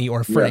 Johnny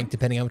or Frank,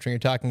 depending on which one you're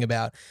talking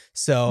about.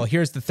 So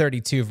here's the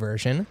 32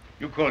 version.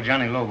 You call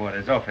Johnny Lobo at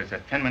his office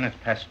at 10 minutes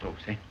past 2,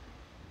 see?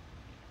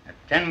 At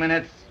 10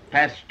 minutes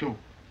past 2.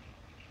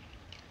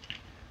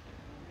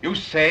 You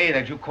say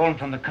that you called him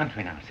from the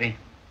country now, see?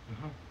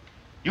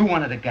 You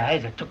one of the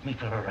guys that took me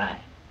for a ride.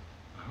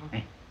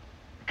 Hey,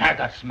 the car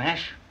got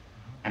smashed,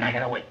 and I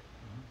got away.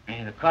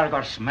 Hey, the car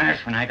got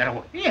smashed, and I got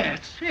away.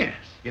 Yes.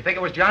 You think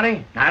it was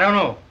Johnny? I don't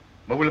know,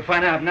 but we'll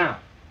find out now.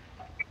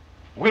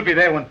 We'll be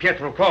there when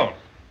Pietro calls.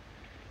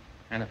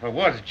 And if it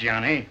was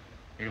Johnny,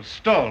 he'll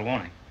stall,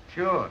 won't he?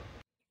 Sure.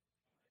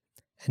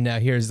 And now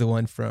here's the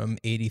one from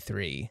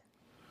 83.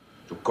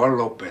 You call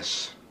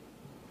Lopez.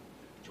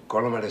 You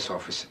call him at his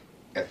office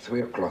at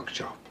 3 o'clock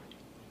sharp.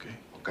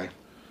 Okay?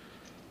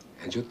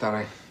 And you tell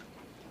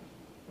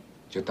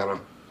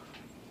him,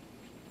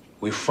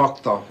 we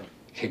fucked up.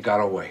 He got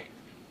away.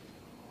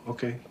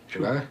 Okay. You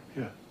got it?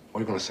 Yeah. What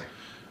are you gonna say?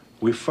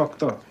 We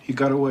fucked up. He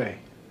got away.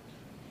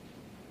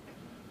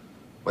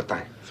 What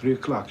time? 3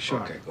 o'clock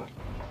sharp. Okay, good.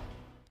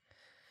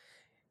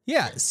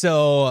 Yeah,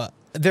 so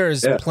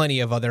there's plenty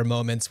of other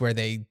moments where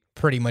they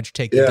pretty much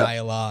take the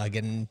dialogue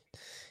and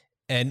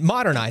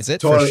modernize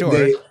it for sure.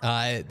 In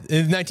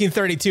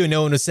 1932,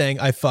 no one was saying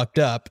 "I fucked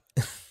up."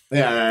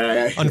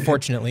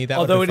 Unfortunately, that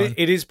although would be fun.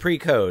 it is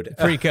pre-code.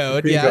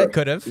 Pre-code, yeah, it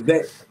could have.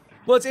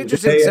 Well, it's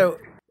interesting. So,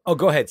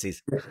 go ahead,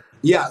 Cesar.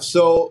 Yeah,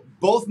 so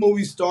both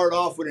movies start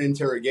off with an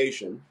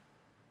interrogation.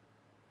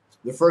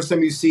 The first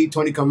time you see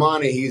Tony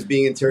Kamane, he's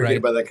being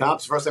interrogated by the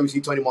cops. First time you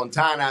see Tony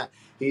Montana,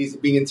 he's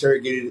being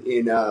interrogated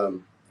in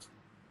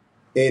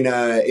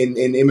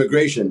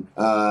immigration,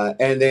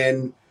 and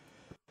then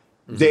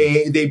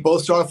they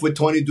both start off with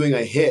Tony doing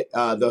a hit.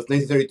 The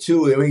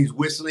 1932, when he's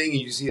whistling and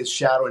you see his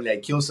shadow and they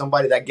kill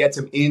somebody, that gets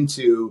him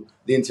into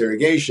the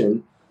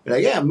interrogation. You're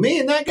like, yeah, me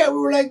and that guy, we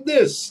were like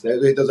this.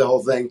 He does the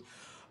whole thing.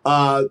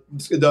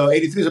 The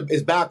 83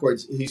 is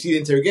backwards. You see the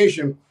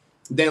interrogation.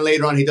 Then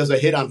later on, he does a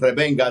hit on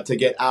Rebenga to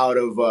get out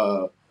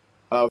of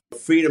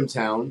Freedom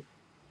Town.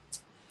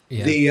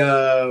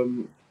 Yeah.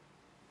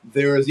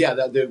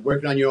 They're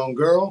working on your own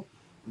girl.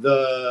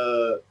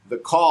 The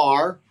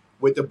car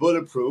with the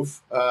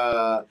bulletproof.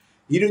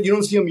 You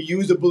don't see him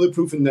use the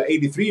bulletproof in the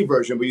 83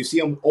 version, but you see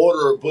him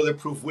order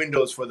bulletproof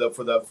windows for the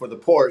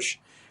Porsche.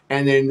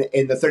 And then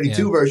in the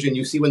 32 version,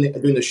 you see when they're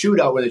doing the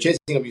shootout, when they're chasing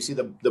him, you see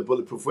the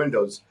bulletproof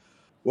windows.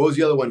 What was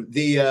the other one?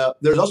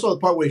 There's also the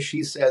part where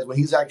she says when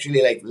he's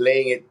actually like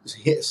laying it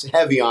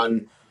heavy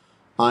on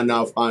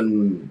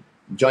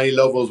Johnny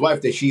Lovo's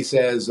wife, that she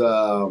says,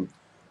 "Well,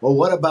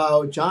 what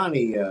about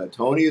Johnny?"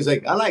 Tony is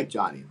like, "I like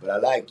Johnny, but I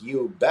like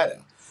you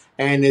better."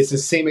 And it's the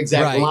same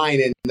exact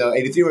line in the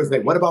 83 where it's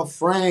like, "What about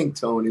Frank?"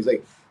 Tony is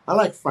like, "I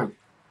like Frank,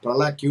 but I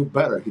like you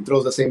better." He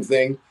throws the same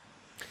thing.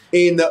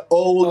 In the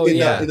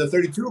in the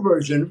 32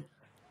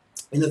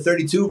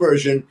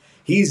 version,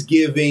 he's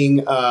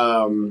giving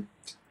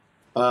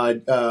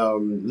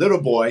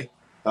little boy,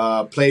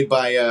 played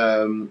by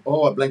I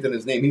blanked on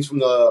his name. He's from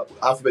the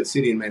Alphabet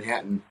City in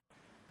Manhattan.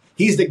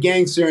 He's the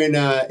gangster in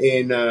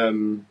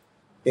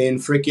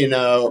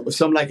freaking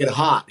Some Like It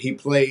Hot. He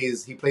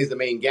plays the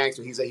main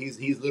gangster.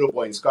 He's little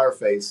boy in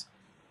Scarface.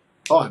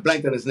 Oh, I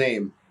blanked on his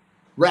name.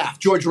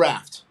 George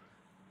Raft.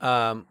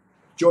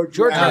 George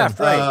Raft,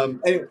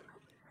 right?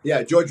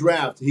 Yeah, George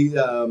Raft. He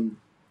the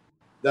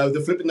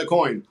flipping the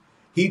coin.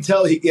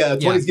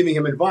 Tony's giving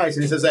him advice,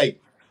 and he says like,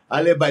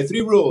 "I live by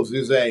 3 rules."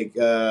 He's like,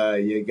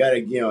 "You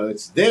gotta,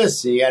 it's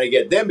this, and you gotta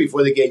get them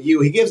before they get you."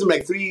 He gives him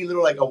like 3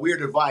 little like a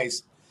weird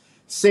advice.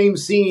 Same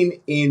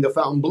scene in the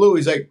Fountain Blue.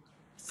 He's like,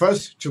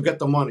 first you get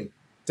the money,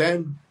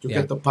 then you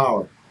get the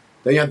power,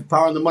 then you have the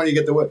power and the money. You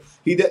get the work.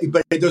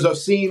 But there's a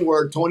scene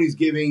where Tony's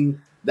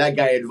giving that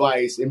guy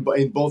advice in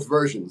both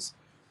versions.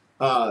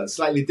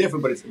 Slightly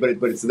different, but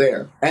it's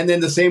there. And then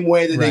the same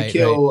way that they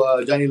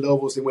kill Johnny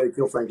Lobo, same way they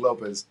kill Frank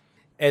Lopez.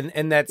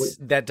 And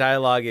that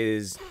dialogue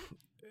is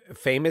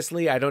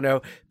famously, I don't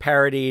know,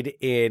 parodied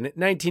in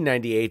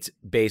 1998's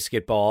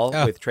Basketball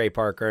with Trey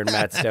Parker and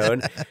Matt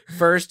Stone.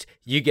 First,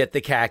 you get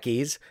the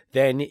khakis,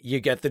 then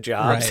you get the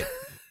jobs.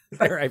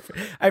 Right.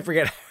 I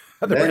forget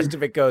how the rest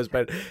of it goes,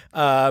 but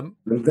then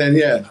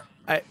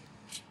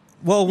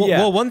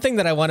Well, one thing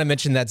that I want to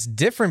mention that's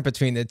different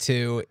between the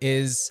two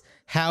is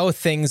how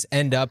things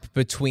end up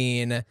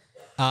between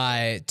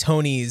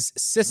Tony's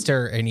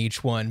sister in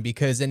each one,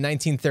 because in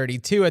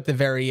 1932 at the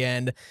very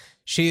end,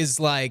 she's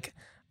like,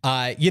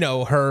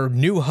 her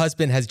new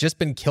husband has just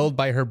been killed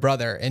by her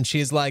brother, and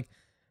she's like,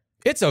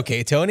 "It's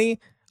okay, Tony,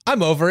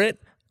 I'm over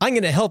it. I'm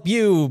going to help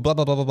you, blah,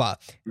 blah, blah, blah, blah."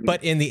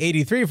 But in the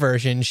 83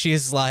 version,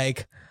 she's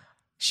like,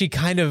 she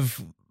kind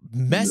of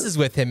messes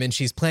with him and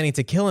she's planning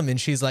to kill him.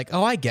 And she's like,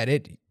 "Oh, I get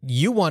it.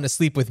 You want to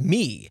sleep with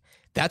me.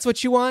 That's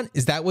what you want?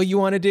 Is that what you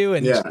want to do?"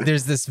 And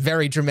there's this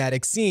very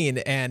dramatic scene,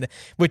 and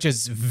which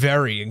is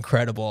very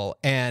incredible.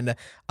 And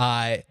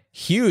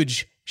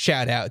huge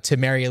shout out to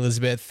Mary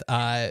Elizabeth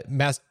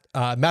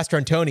Master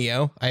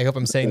Antonio. I hope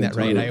I'm saying that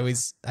right. I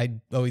always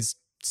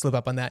slip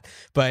up on that.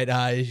 But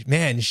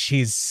man,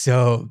 she's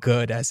so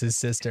good as his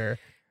sister.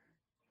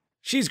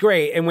 She's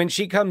great. And when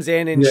she comes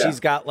in and she's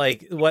got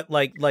like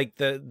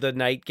the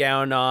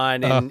nightgown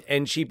on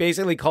and she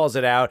basically calls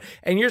it out,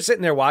 and you're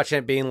sitting there watching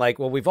it being like,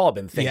 well, we've all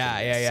been thinking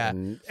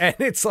this. And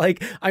it's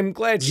like, I'm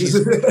glad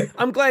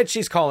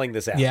she's calling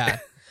this out. Yeah.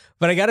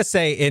 But I got to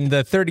say, in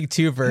the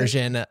 32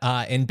 version,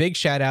 and big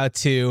shout out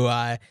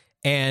to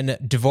Anne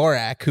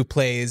Dvorak, who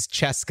plays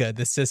Cheska,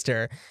 the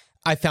sister,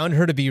 I found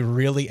her to be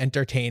really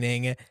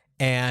entertaining.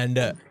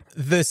 And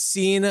the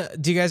scene,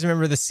 do you guys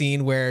remember the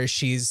scene where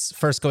she's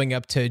first going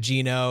up to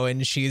Gino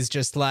and she's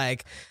just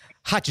like,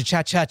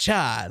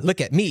 "Ha-cha-cha-cha-cha,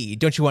 look at me,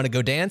 don't you want to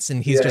go dance?"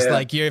 And he's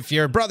like, "If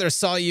your brother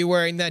saw you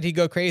wearing that, he'd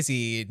go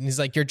crazy." And he's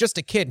like, "You're just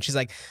a kid." And she's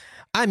like,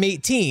 "I'm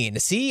 18.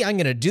 See, I'm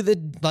going to do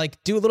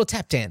a little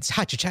tap dance.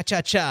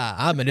 Ha-cha-cha-cha-cha.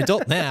 I'm an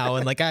adult now."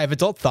 And like, I have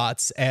adult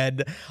thoughts.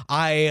 And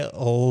I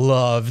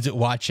loved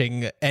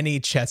watching any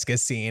Cheska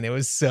scene. It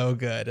was so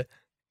good.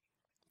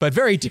 But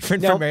very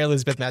different from Mary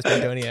Elizabeth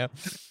Mastrantonio.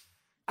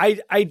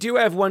 I do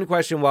have one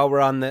question while we're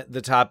on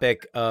the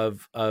topic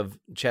of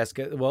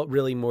Cheska. Well,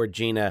 really more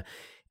Gina.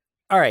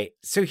 All right.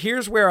 So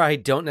here's where I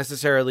don't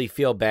necessarily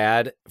feel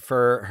bad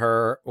for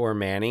her or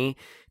Manny,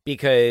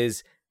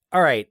 because,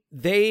 all right,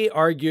 they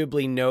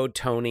arguably know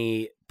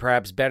Tony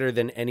perhaps better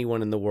than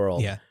anyone in the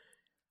world. Yeah.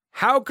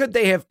 How could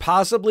they have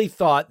possibly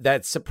thought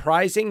that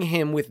surprising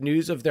him with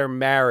news of their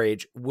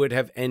marriage would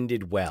have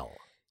ended well?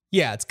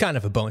 Yeah, it's kind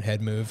of a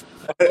bonehead move.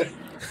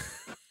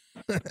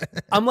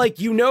 I'm like,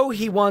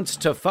 he wants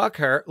to fuck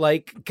her.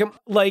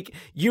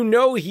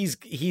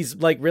 He's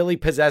like really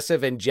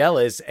possessive and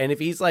jealous. And if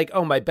he's like,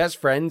 "Oh, my best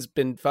friend's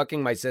been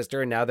fucking my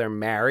sister and now they're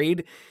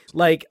married,"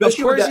 like,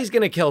 especially of course he's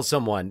going to kill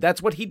someone.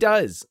 That's what he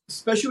does.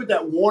 Especially with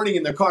that warning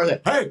in the car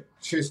that, "Hey,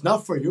 she's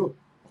not for you.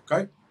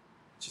 Okay?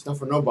 She's not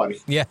for nobody."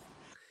 Yeah.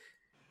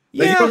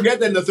 You don't get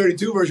that in the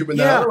 32 version, but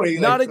the other one,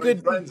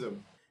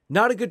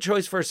 not a good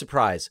choice for a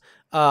surprise.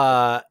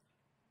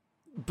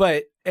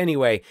 But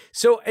anyway,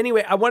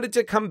 I wanted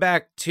to come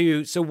back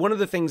to, so one of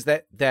the things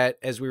that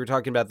as we were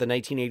talking about, the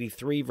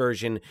 1983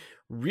 version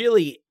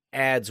really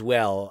adds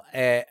well,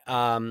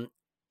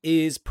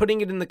 is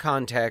putting it in the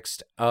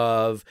context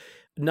of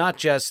not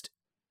just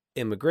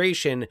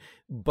immigration,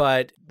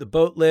 but the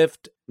boat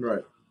lift,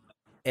 right,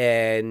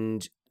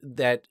 and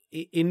that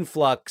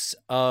influx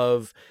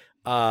of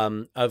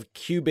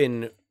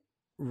Cuban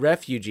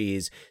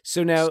refugees.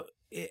 So now,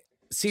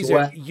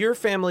 Cesar, your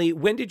family,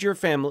 when did your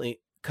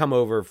family come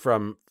over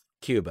from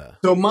Cuba?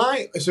 So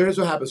here's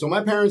what happened. So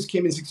my parents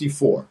came in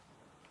 64.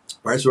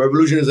 Right, so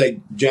revolution is like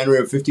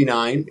January of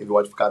 59, if you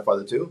watch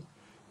Godfather 2.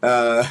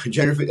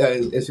 January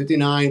is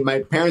 59. My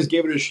parents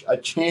gave it a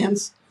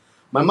chance.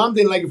 My mom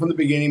didn't like it from the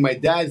beginning. My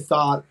dad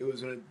thought it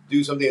was going to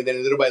do something, and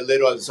then little by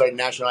little, I started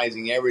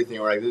nationalizing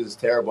everything. We're like, this is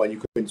terrible, and you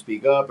couldn't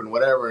speak up and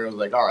whatever. And I was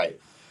like, all right.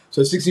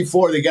 So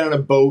 64, they got on a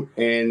boat,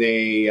 and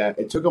they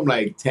it took them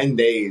like 10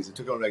 days. It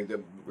took them they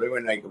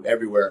went like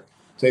everywhere.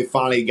 So they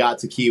finally got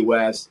to Key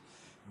West.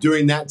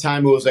 During that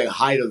time, it was like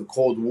height of the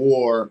Cold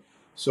War.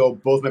 So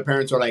both my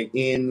parents are like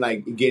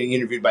getting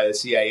interviewed by the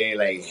CIA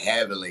like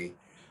heavily,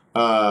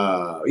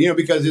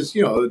 because it's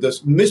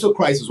the missile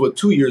crisis was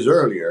 2 years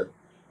earlier,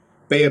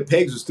 Bay of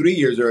Pigs was 3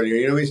 years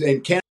earlier,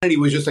 and Kennedy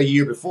was just a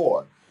year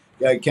before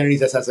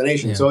Kennedy's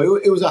assassination. Yeah. So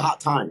it was a hot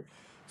time.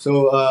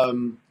 So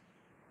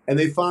and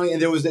they finally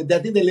there was I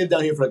think they lived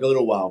down here for like a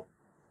little while.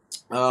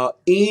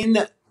 In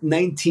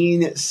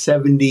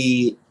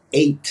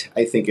 1978,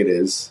 I think it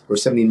is, or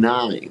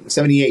 78,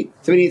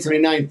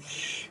 79.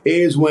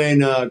 Is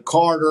when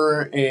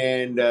Carter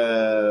and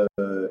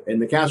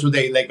the Castro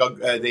they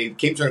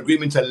came to an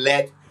agreement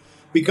to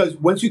because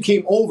once you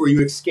came over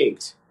you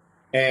escaped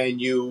and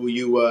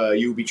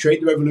you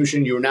betrayed the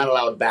revolution, you were not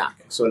allowed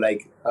back. So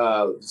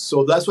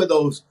so that's why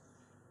the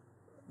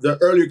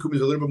earlier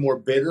Cubans were a little bit more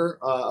bitter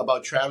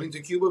about traveling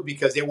to Cuba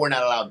because they were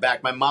not allowed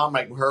back. My mom,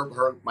 my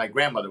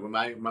grandmother, when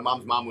my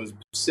mom's mom was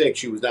sick,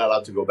 she was not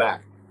allowed to go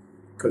back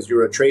because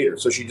you're a traitor.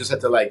 So she just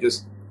had to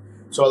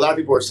So a lot of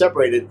people were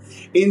separated.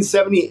 In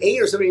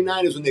 78 or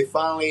 79 is when they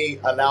finally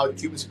allowed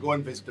Cubans to go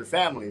and visit their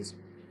families.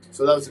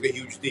 So that was like a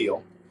huge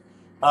deal.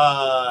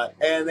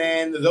 And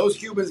then those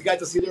Cubans got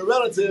to see their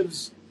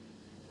relatives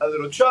a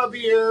little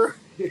chubbier,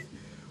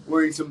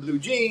 wearing some blue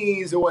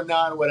jeans and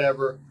whatnot,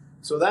 whatever.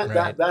 So that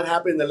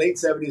happened in the late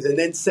 70s. And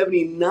then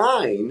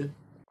 79,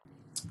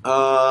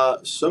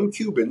 some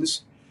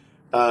Cubans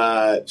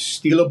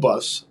steal a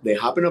bus. They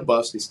hop in a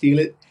bus, they steal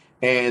it,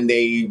 and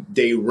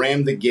they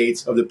rammed the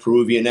gates of the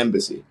Peruvian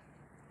embassy,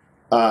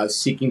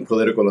 seeking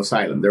political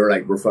asylum. They were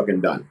like, we're fucking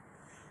done.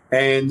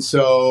 And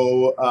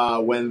so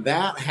when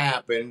that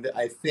happened,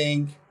 I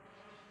think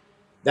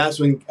that's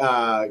when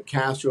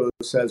Castro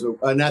says,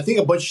 and I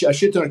think a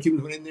shit ton of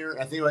Cubans went in there.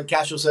 I think what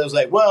Castro says,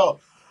 well,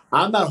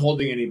 I'm not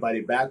holding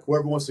anybody back.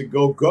 Whoever wants to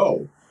go,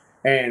 go.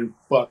 And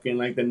fucking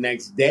the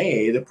next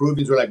day, the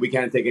Peruvians were like, we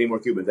can't take any more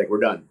Cubans.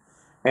 We're done.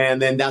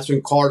 And then that's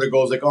when Carter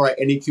goes all right,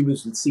 any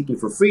Cubans seeking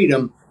for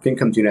freedom can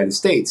come to the United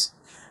States.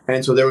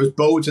 And so there was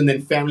boats, and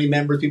then family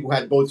members, people who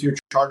had boats here,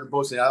 chartered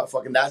boats, and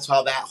that's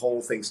how that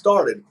whole thing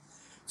started.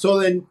 So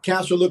then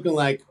Castro looking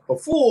like a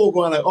fool,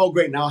 going oh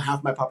great, now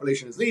half my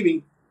population is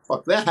leaving.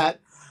 Fuck that.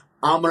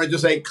 I'm going to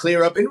just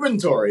clear up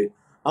inventory.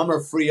 I'm going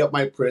to free up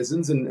my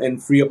prisons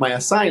and free up my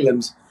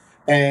asylums.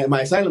 And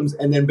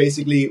then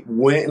basically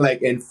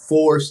went and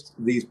forced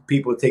these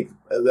people to take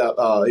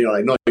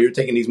no, you're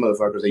taking these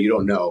motherfuckers that you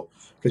don't know.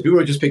 Because people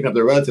were just picking up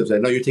their relatives.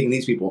 No, you're taking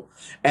these people.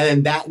 And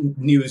then that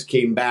news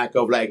came back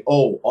of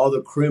all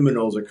the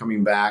criminals are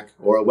coming back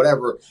or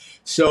whatever.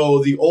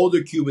 So the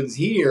older Cubans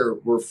here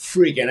were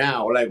freaking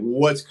out.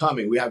 What's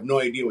coming? We have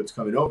no idea what's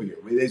coming over here.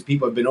 These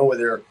people have been over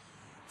there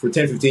for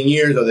 10, 15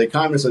 years. Are they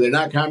communists? Are they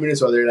not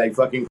communists? Are they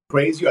fucking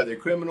crazy? Are they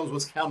criminals?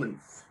 What's coming?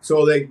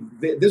 So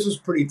this was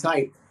pretty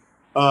tight.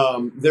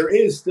 There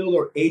is still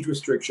an age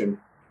restriction.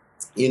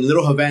 In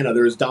Little Havana,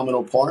 there is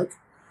Domino Park.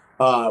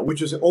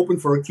 Which is open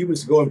for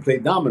Cubans to go and play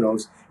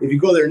dominoes. If you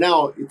go there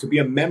now, to be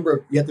a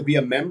member, you have to be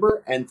a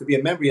member, and to be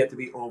a member, you have to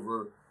be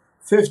over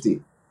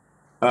 50.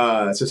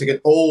 So it's like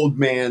an old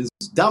man's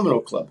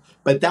domino club.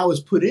 But that was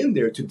put in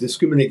there to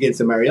discriminate against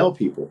the Mariel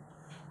people,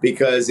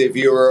 because if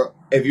you're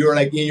in your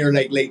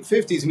late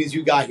 50s, it means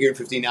you got here in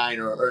 59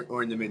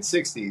 or in the mid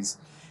 60s,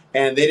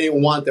 and they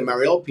didn't want the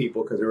Mariel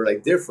people because they were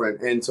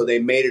different, and so they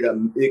made it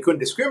they couldn't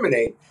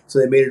discriminate, so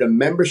they made it a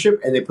membership,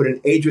 and they put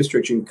an age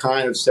restriction,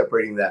 kind of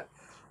separating that.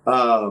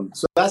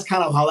 So that's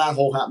kind of how that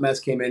whole hot mess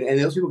came in. And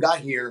those people got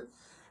here,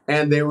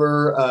 and they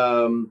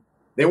weren't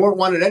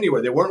wanted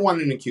anywhere. They weren't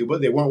wanted in Cuba.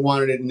 They weren't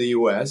wanted in the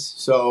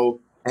U.S.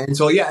 And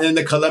then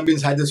the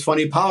Colombians had this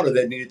funny powder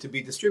that needed to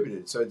be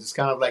distributed. So it's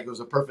kind of it was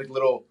a perfect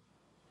little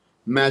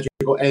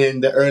magical. And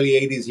in the early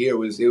 80s here, it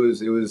was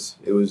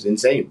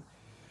insane.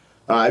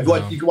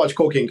 You can watch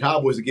Cocaine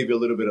Cowboys to give you a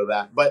little bit of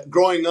that. But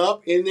growing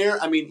up in there,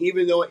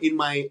 even though in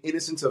my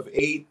innocence of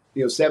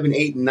 7,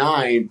 8,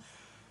 9,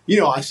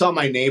 I saw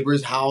my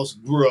neighbor's house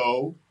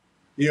grow,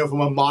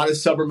 from a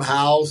modest suburb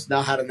house,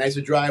 now had a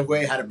nicer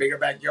driveway, had a bigger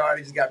backyard.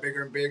 It just got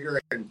bigger and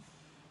bigger. And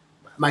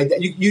my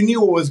dad, you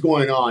knew what was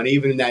going on,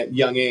 even in that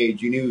young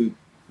age. You knew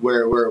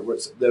where there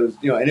was,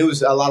 and it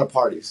was a lot of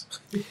parties.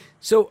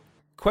 So,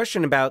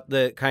 question about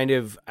the kind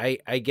of, I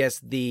guess,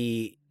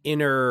 the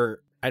inner,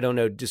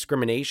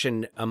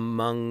 discrimination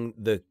among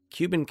the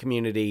Cuban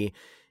community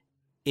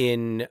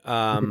in,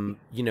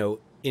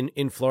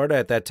 in Florida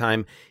at that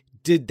time.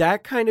 Did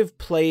that kind of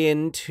play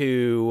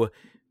into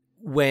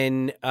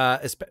when,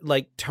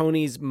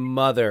 Tony's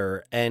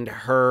mother and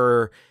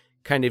her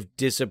kind of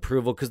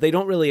disapproval, because they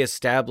don't really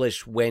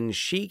establish when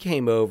she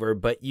came over,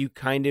 but you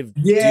kind of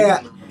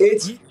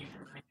it's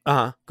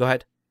go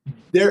ahead.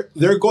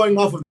 They're going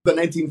off of the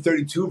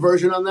 1932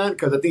 version on that,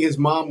 because I think his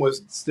mom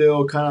was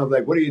still kind of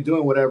like, what are you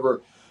doing,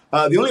 whatever.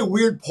 The only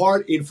weird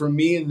part for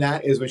me in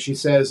that is when she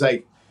says,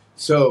 like,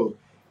 so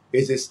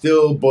is it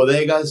still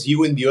bodegas,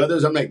 you and the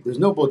others? I'm like, there's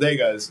no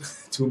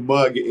bodegas to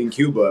mug in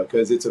Cuba,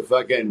 because it's a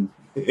fucking,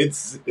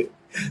 it's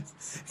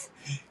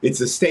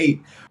a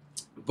state.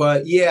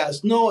 But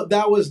yes, no,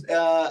 that was,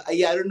 I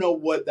don't know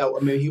what that,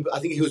 I mean, I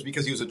think it was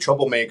because he was a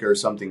troublemaker or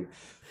something.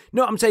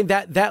 No, I'm saying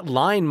that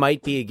line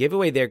might be a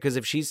giveaway there, because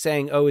if she's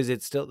saying, oh, is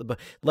it still,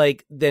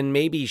 like, then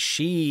maybe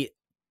she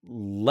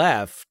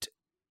left,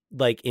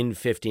 like, in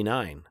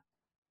 59.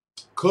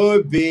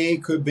 Could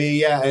be,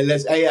 yeah.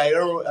 Unless,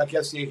 I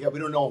guess we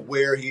don't know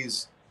where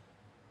he's,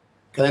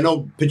 because I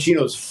know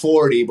Pacino's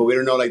 40, but we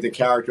don't know, like, the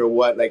character,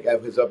 what, like,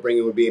 his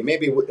upbringing would be.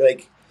 Maybe,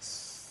 like,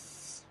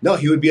 no,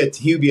 he would be a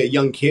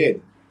young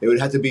kid. It would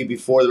have to be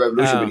before the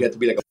revolution, but he'd have to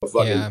be like a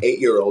fucking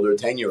 8-year-old or a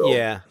 10-year-old.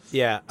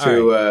 Yeah.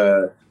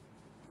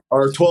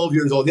 Or 12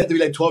 years old. He had to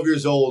be like 12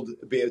 years old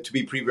to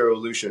be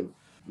pre-revolution.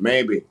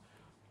 Maybe.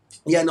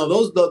 Yeah, no,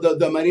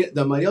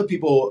 the Mariel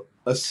people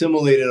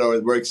assimilated or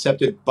were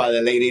accepted by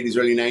the late 80s,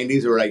 early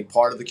 90s, or like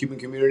part of the Cuban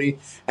community.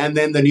 And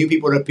then the new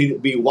people to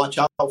be watch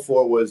out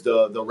for was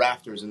the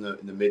rafters in the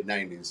mid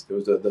 90s. There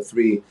was the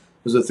three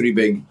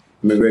big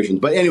immigrations.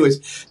 But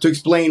anyways, to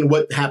explain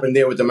what happened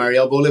there with the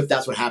Mariel Bowl,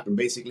 that's what happened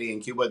basically in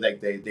Cuba. Like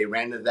they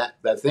ran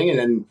that thing, and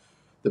then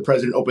the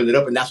president opened it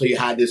up, and that's why you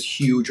had this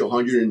huge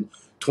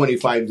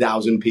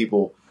 125,000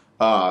 people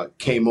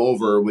came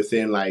over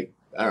within, like,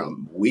 I don't know,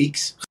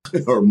 weeks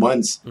or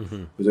months.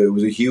 Mm-hmm. It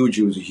was a huge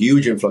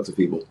influx of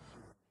people.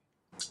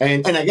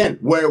 And again,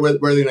 where are they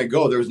going to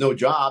go? There was no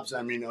jobs.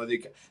 I mean,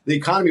 the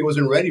economy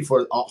wasn't ready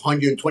for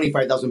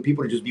 125,000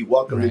 people to just be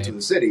welcomed into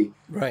the city.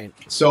 Right.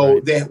 So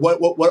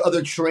what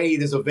other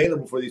trade is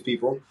available for these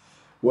people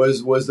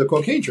was the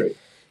cocaine trade.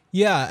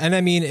 Yeah, and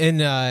I mean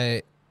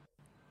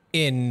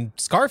in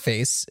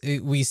Scarface,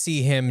 we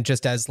see him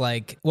just as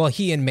like, well,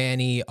 he and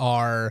Manny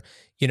are,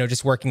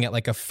 just working at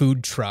like a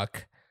food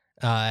truck,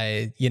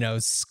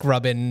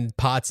 scrubbing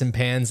pots and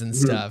pans and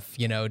stuff,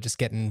 just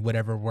getting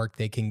whatever work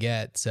they can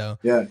get. So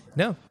yeah,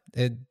 no,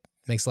 it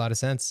makes a lot of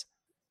sense.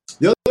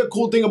 The other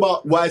cool thing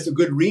about why it's a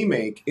good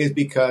remake is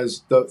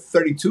because the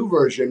 32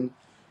 version,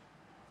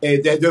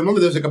 remember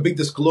there's like a big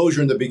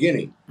disclosure in the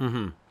beginning.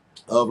 Mm-hmm.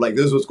 Of like,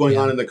 this is what's going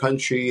on in the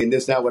country and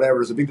this, that, whatever.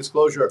 There's a big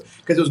disclosure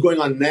because it was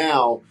going on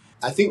now.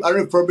 I don't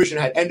know if Prohibition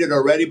had ended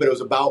already, but it was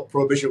about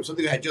Prohibition. It was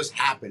something that had just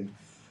happened.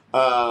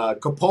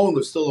 Capone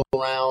was still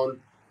around,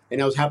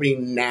 and it was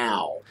happening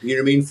now. You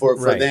know what I mean? For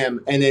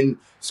them. And then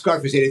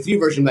Scarface 83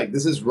 version, like,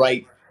 this is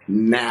right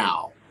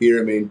now. You know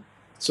what I mean?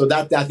 So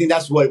I think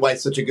that's why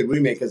it's such a good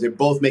remake, because they're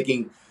both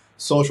making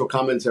social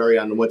commentary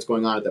on what's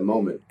going on at the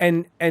moment.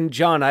 And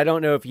John, I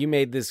don't know if you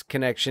made this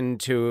connection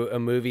to a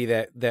movie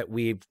that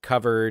we've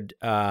covered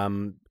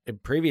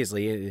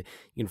previously. You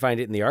can find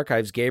it in the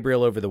archives,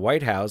 Gabriel Over the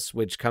White House,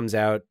 which comes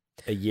out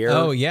a year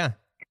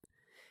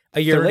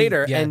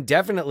later, and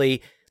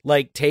definitely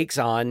like takes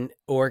on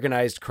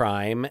organized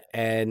crime,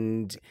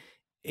 and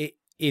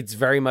it's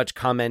very much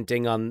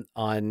commenting on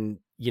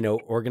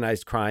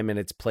organized crime and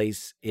its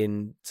place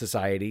in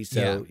society.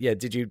 So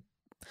did you?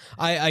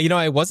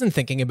 I wasn't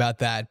thinking about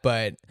that,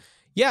 but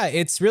yeah,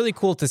 it's really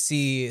cool to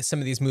see some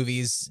of these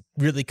movies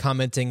really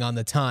commenting on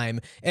the time.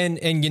 And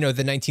the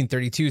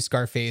 1932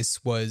 Scarface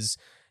was,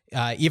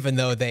 even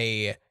though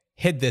they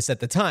hid this at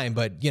the time,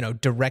 but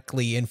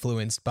directly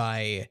influenced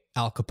by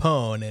Al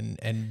Capone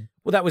and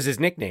well, that was his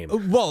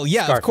nickname. Well,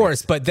 yeah, Scarface. Of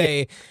course, but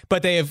they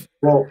of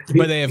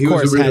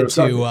course had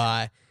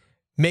to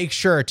make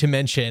sure to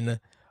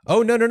mention,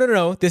 oh,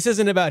 no. This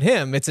isn't about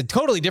him. It's a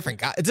totally different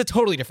guy. It's a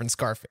totally different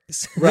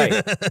Scarface.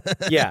 Right.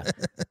 Yeah.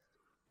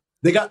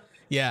 They got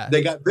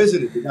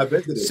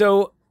visited.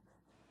 So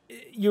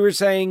you were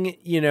saying,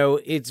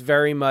 it's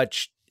very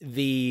much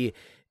the,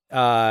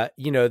 that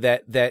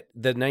the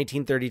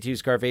 1932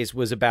 Scarface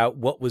was about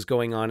what was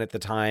going on at the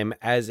time,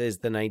 as is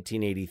the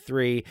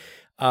 1983.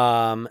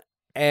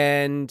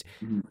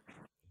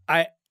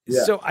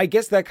 So I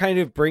guess that kind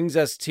of brings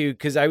us to,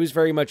 because I was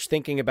very much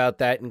thinking about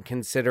that and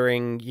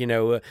considering,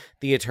 the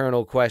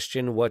eternal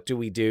question, what do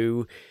we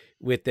do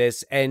with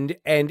this? And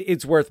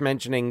it's worth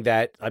mentioning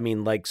that, I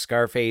mean, like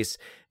Scarface,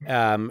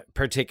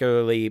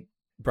 particularly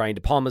Brian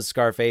De Palma's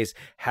Scarface,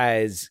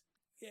 has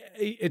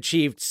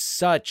achieved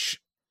such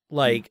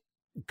like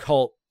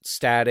cult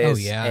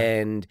status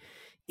and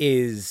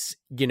is,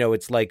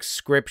 it's like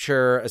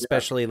scripture,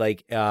 especially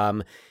like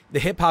the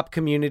hip hop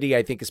community,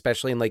 I think,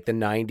 especially in like the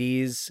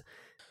 90s.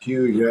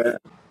 Huge, yeah.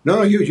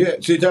 No, huge, yeah.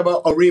 So you talk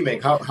about a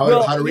remake. How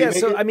to remake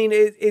it? I mean,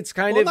 it's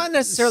kind of not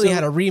necessarily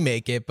how to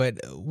remake it, but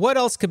what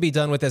else could be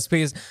done with this?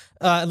 Because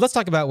let's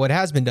talk about what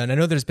has been done. I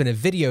know there's been a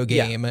video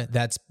game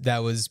that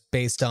was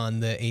based on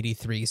the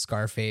 83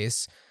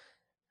 Scarface.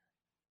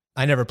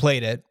 I never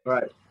played it.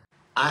 Right.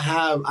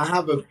 I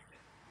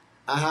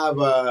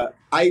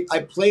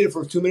I played it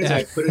for 2 minutes.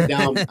 I put it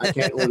down. I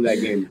can't own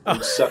that game.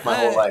 It sucked my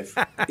whole life.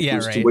 Yeah, It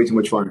was right. way too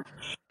much fun.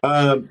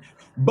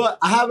 But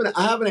I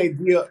have an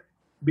idea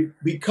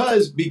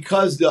because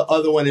the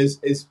other one is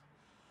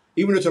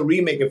even though it's a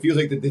remake, it feels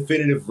like the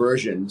definitive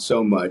version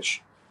so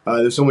much.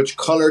 There's so much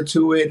color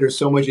to it. There's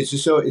so much. It's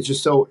just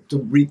so to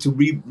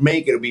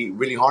remake it'll be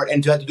really hard,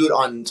 and to have to do it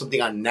on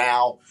something on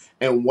now.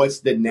 And what's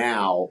the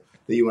now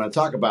that you want to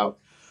talk about?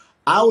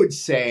 I would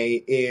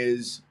say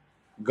is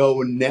go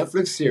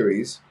Netflix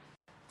series,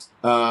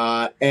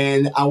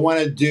 and I want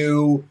to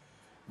do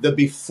the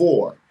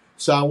before.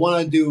 So I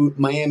want to do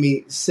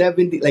Miami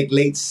 70, like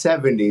late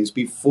 70s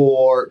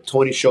before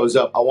Tony shows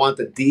up. I want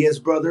the Diaz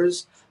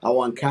brothers. I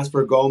want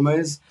Casper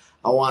Gomez.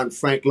 I want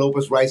Frank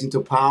Lopez rising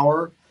to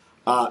power.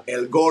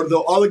 El Gordo,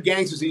 all the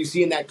gangsters that you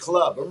see in that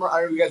club. Remember,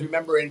 I don't know if you guys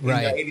remember in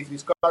the 83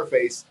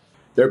 Scarface,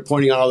 they're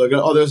pointing out all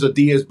the, there's the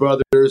Diaz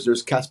brothers,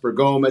 there's Casper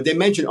Gomez. They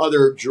mention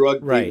other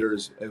drug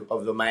dealers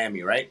of the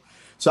Miami, right?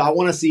 So I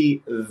want to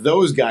see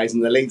those guys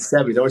in the late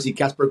 70s. I want to see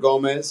Casper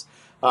Gomez,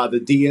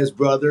 the Diaz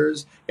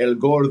brothers, El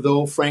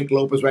Gordo, Frank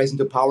Lopez rising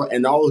to power,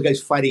 and all those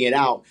guys fighting it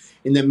out.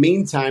 In the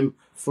meantime,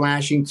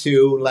 flashing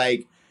to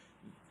like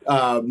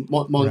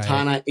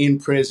Montana in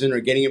prison or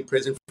getting in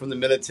prison from the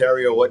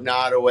military or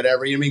whatnot or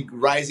whatever. You know what I mean?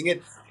 Rising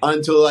it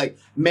until like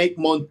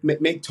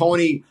make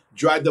Tony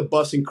drive the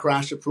bus and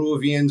crash the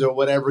Peruvians or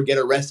whatever, get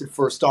arrested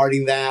for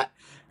starting that,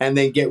 and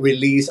then get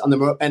released on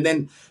the and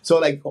then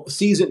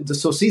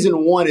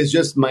season one is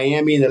just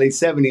Miami in the late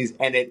 70s,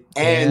 and it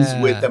ends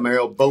with the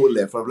Mario boat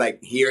lift of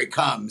like here it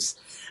comes,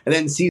 and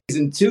then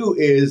season two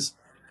is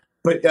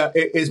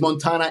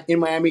Montana in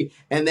Miami,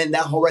 and then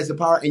that whole rise to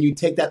power, and you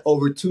take that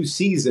over 2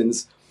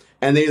 seasons,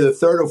 and then the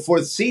third or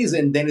fourth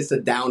season, then it's the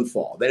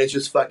downfall. Then it's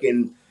just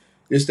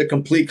a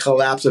complete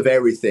collapse of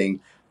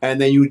everything. And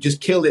then you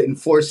just killed it in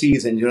 4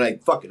 seasons. You're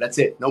like, fuck it, that's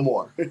it, no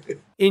more.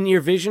 In your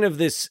vision of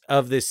this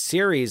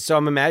series, so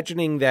I'm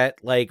imagining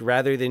that like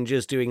rather than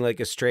just doing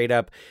like a straight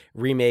up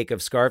remake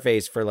of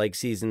Scarface for like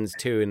seasons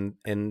 2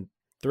 and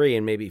 3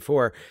 and maybe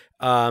 4,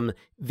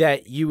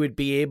 that you would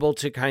be able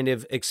to kind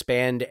of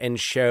expand and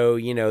show,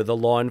 you know, the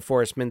law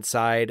enforcement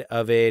side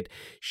of it,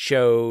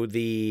 show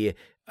the,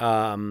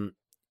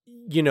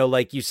 you know,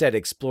 like you said,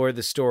 explore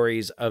the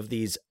stories of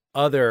these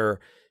other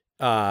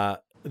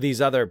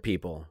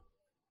people.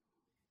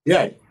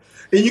 Yeah,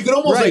 and you can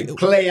almost like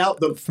play out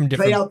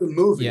the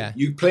movie. Yeah.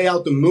 You play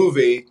out the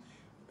movie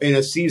in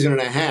a season and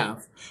a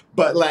half,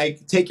 but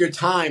like take your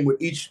time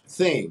with each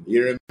thing. You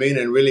know what I mean,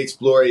 and really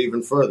explore it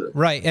even further.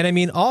 Right, and I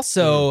mean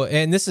also,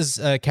 and this is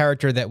a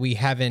character that we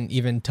haven't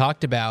even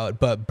talked about,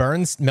 but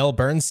Mel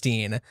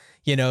Bernstein.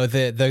 You know,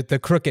 the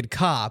crooked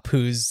cop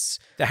who's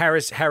the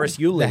Harris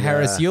Yulin, the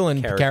Harris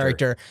Yulin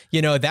character.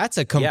 You know, that's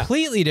a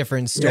completely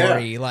different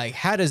story. Yeah. Like,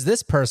 how does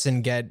this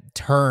person get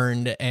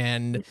turned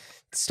and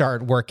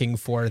start working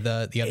for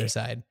the other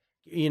side?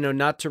 You know,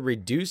 not to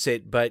reduce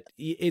it, but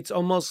it's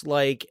almost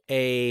like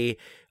a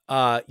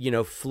you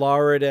know,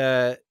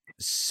 Florida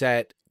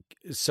set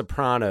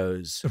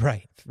Sopranos,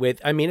 right?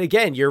 With, I mean,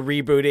 again, you're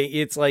rebooting.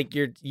 It's like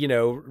you're, you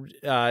know,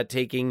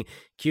 taking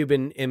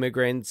Cuban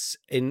immigrants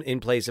in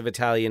place of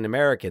Italian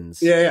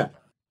Americans. Yeah.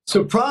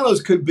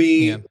 Sopranos could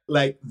be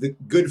like the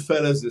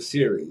Goodfellas, the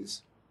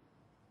series.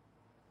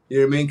 You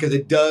know what I mean? Because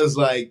it does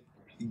like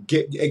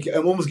it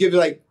almost give you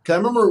like. Cause I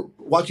remember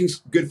watching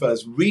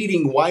Goodfellas,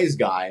 reading Wise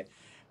Guy,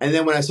 and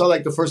then when I saw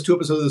like the first 2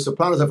 episodes of The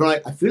Sopranos,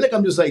 I feel like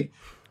I'm just like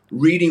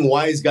reading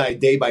Wise Guy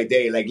day by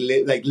day, like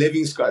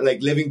living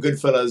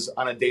Goodfellas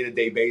on a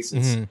day-to-day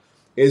basis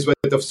is what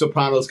The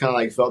Sopranos kind of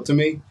like felt to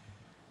me.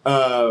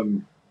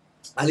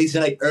 At least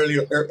like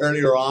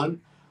earlier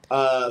on.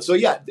 So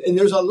yeah, and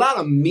there's a lot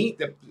of meat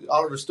that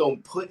Oliver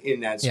Stone put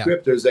in that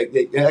script. There's like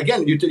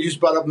again, you just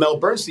brought up Mel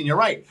Bernstein. You're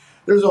right.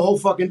 There's a whole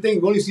fucking thing.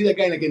 You only see that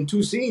guy like in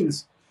 2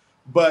 scenes,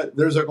 but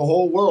there's like a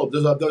whole world.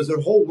 There's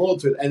a whole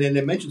world to it, and then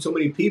they mentioned so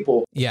many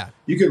people. Yeah,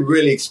 you could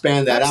really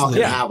expand that out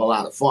and have a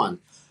lot of fun.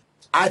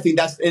 I think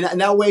that's and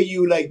that way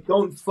you like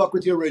don't fuck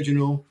with the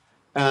original.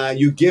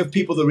 You give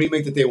people the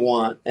remake that they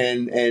want,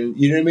 and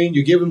you know what I mean.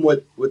 You give them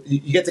what you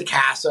get to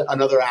cast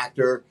another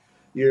actor.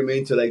 You know what I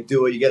mean, to like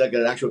do it. You get like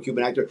an actual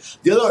Cuban actor.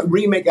 The other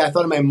remake I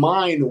thought in my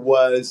mind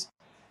was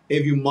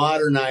if you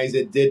modernize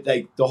it, did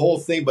like the whole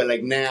thing, but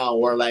like now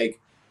or like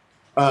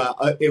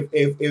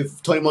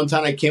if Tony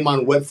Montana came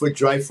on wet foot,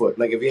 dry foot,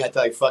 like if he had to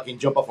like fucking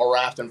jump off a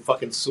raft and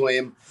fucking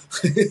swim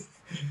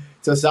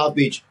to South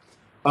Beach.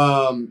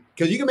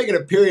 Because you can make it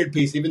a period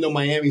piece, even though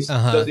Miami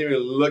doesn't even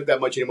look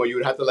that much anymore. You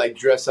would have to like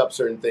dress up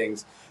certain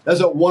things.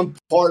 That's one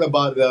part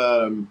about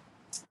the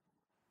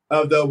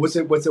what's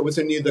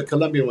the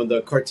Colombian one,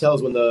 the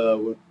cartels when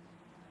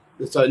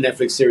it's a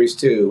Netflix series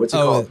too. What's it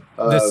called?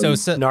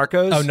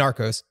 Narcos. Oh,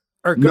 Narcos.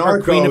 Or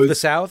Queen of the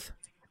South.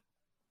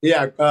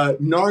 Yeah,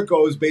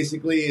 Narcos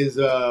basically is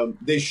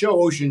they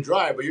show Ocean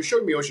Drive, but you're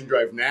showing me Ocean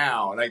Drive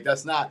now. Like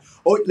that's not.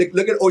 Like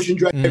look at Ocean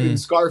Drive in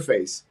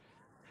Scarface.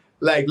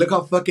 Like, look how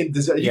fucking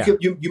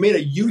you made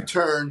a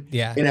U-turn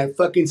in that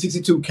fucking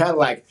 '62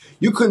 Cadillac.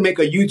 You couldn't make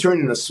a U-turn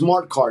in a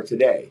smart car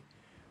today.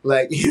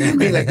 Like, you know what I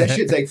mean? Like, that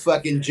shit's like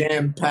fucking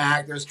jam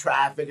packed. There's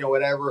traffic or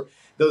whatever.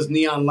 Those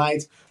neon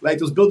lights, like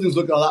those buildings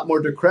look a lot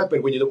more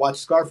decrepit when you watch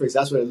Scarface.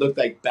 That's what it looked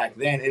like back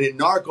then. And in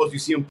Narcos, you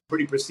see them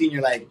pretty pristine.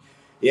 You're like,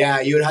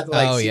 yeah, you would have to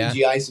like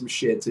CGI some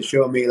shit to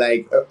show me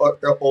like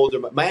or older.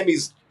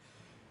 Miami's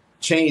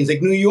changed.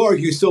 Like New York,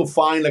 you still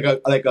find like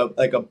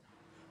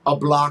a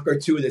block or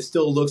two that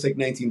still looks like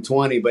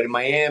 1920. But in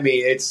Miami,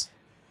 it's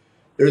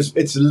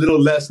a little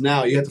less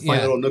now. You have to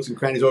find little nooks and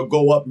crannies or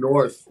go up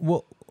north.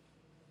 Well,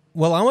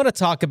 I want to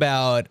talk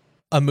about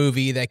a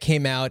movie that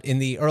came out in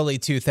the early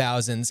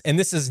 2000s. And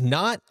this is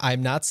not,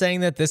 I'm not saying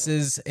that this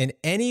is in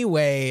any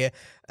way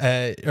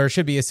or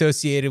should be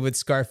associated with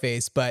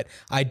Scarface, but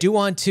I do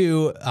want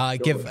to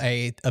give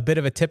a bit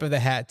of a tip of the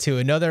hat to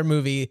another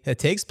movie that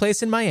takes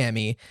place in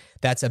Miami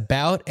that's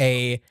about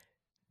a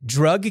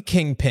drug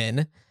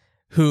kingpin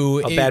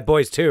who Bad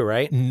Boys 2,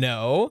 right?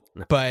 No,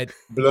 but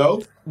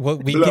Blow. Well,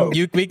 we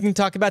can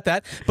talk about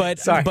that. But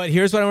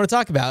here's what I want to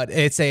talk about.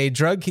 It's a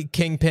drug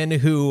kingpin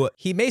who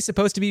he may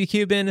supposed to be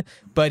Cuban,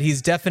 but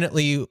he's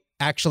definitely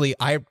actually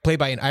played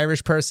by an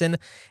Irish person,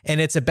 and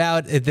it's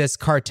about this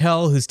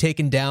cartel who's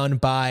taken down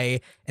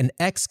by an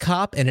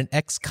ex-cop and an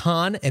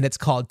ex-con, and it's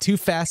called Too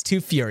Fast,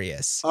 Too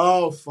Furious.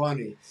 Oh,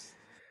 funny.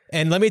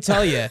 And let me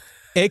tell you,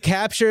 it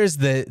captures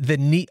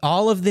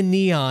all of the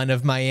neon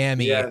of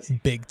Miami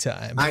big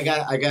time. I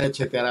gotta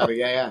check that out.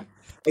 Yeah.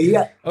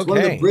 It's one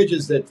of the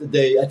bridges that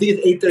I think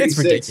it's 836. It's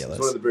ridiculous. It's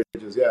one of the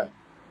bridges,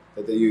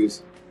 that they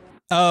use.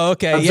 Oh,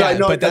 okay,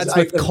 but that's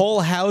with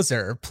Cole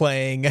Hauser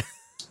playing.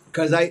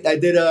 Because I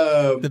did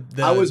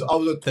I was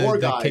a tour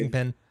guide.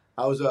 Kingpin.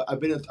 I've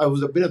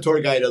been a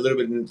tour guide a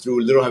little bit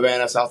through Little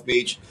Havana, South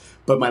Beach,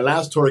 but my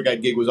last tour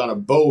guide gig was on a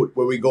boat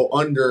where we go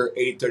under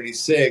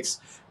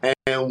 836.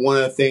 And one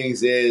of the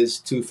things is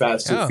Too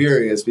Fast, Too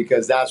Furious,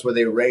 because that's where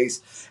they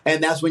race.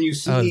 And that's when you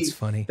see, that's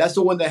funny. That's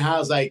the one that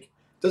has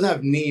doesn't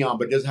have neon,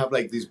 but does have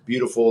like these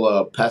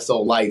beautiful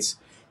pastel lights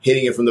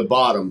hitting it from the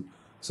bottom.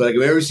 So like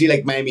if you ever see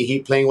like Miami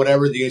Heat playing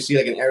whatever, you see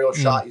like an aerial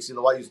shot, you see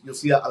the light, you'll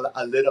see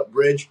a lit up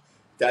bridge.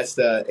 That's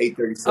the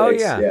 836. Oh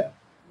yeah.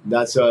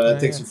 That's that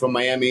takes you from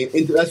Miami.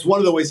 That's one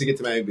of the ways to get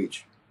to Miami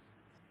Beach.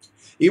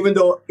 Even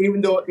though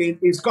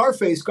in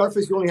Scarface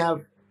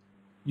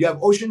you have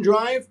Ocean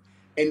Drive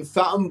and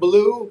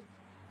Fontainebleau,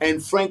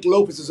 and Frank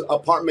Lopez's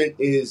apartment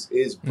is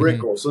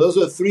Brickell. So those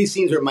are the three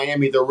scenes are in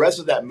Miami. The rest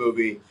of that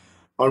movie,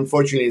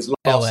 unfortunately, is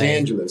Los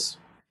Angeles.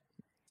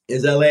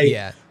 Is LA.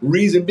 Yeah.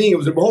 Reason being,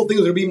 the whole thing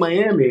was going to be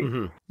Miami.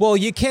 Mm-hmm. Well,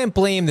 you can't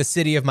blame the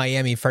city of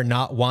Miami for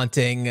not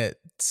wanting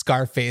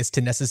Scarface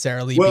to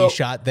necessarily be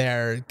shot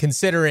there,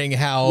 considering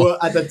how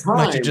at the time,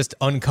 much it just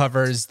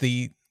uncovers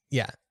the.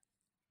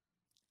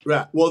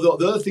 Right. Well,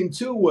 the other thing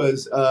too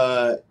was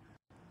the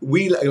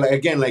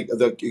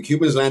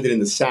Cubans landed in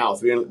the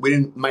South. We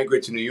didn't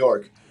migrate to New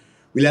York.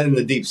 We landed in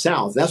the deep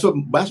South. That's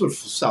what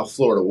South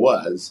Florida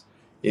was.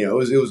 You know,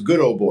 it was good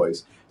old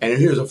boys. And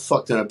here's a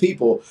fuck ton of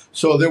people.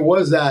 So there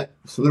was that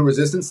little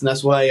resistance, and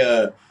that's why.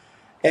 And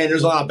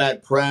there's a lot of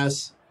bad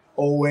press,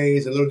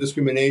 always, and a little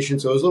discrimination.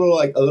 So it was a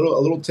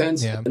little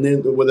tense. Yeah. And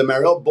then with the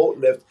Mariel boat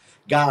lift,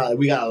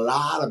 we got a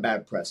lot of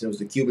bad press. And it was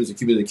the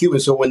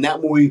Cubans. So when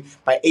that movie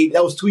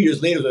that was 2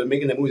 years later. So they were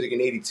making that movie like in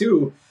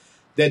 '82.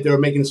 That they were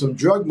making some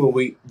drug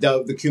movie.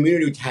 The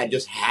community had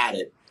just had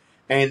it,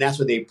 and that's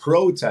what they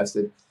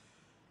protested.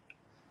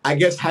 I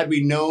guess had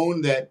we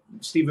known that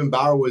Stephen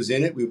Bauer was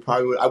in it, we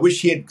probably would. I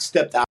wish he had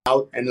stepped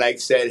out and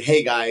said,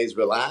 "Hey guys,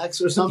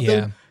 relax" or something.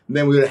 Yeah. And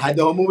then we would have had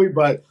the whole movie.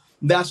 But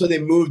that's why they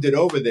moved it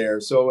over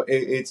there. So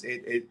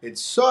it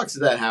sucks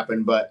that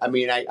happened. But I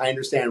mean, I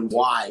understand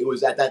why. It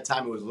was at that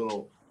time. It was a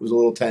little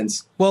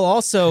tense. Well,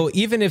 also,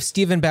 even if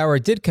Stephen Bauer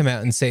did come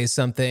out and say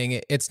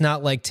something, it's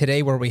not like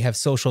today where we have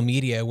social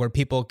media where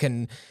people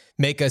can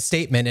make a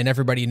statement and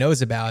everybody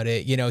knows about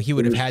it. You know, he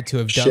would have had to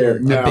have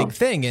done a big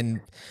thing.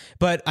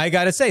 But I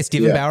got to say,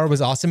 Stephen Bauer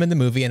was awesome in the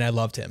movie and I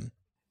loved him.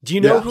 Do you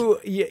know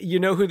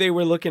who they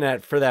were looking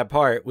at for that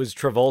part was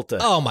Travolta.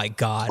 Oh my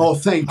God. Oh,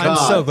 thank God.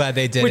 I'm so glad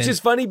they did. Which is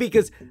funny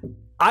because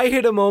I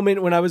hit a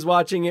moment when I was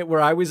watching it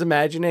where I was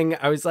imagining,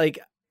 I was like,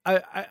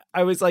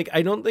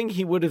 I don't think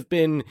he would have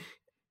been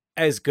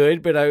as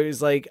good, but I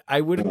was like,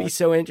 I wouldn't be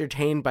so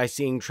entertained by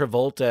seeing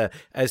Travolta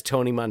as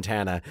Tony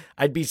Montana.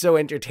 I'd be so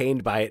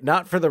entertained by it,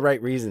 not for the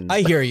right reasons.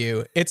 I hear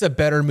you. It's a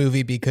better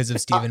movie because of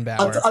Stephen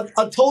Bauer.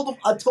 I told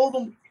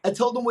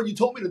him what you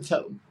told me to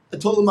tell him. I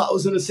told him I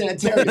was in a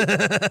sanitarium.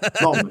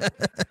 Moment.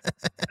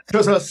 It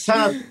was a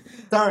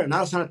sanitarium,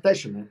 not a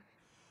sanitation, man.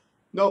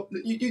 No,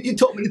 you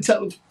told me to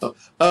tell him.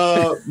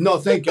 No,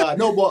 thank God.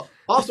 No, but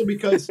also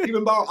because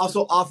Stephen Bauer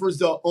also offers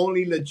the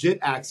only legit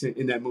accent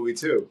in that movie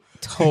too.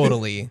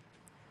 Totally.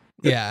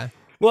 Yeah.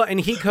 Well, and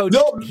he coached.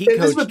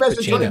 Elizabeth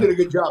Masterson did a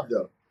good job,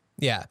 though.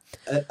 Yeah.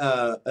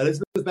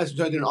 Elizabeth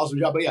Masterson did an awesome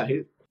job, but yeah.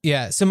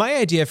 Yeah. So my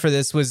idea for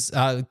this was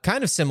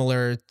kind of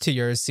similar to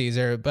yours,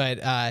 Cesar,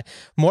 but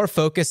more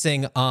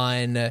focusing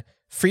on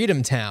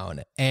Freedom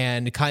Town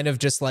and kind of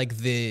just like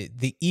the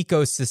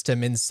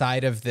ecosystem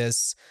inside of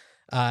this,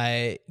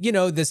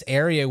 this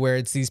area where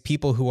it's these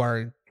people who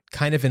are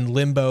kind of in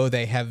limbo.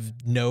 They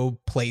have no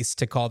place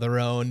to call their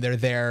own. They're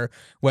there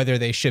whether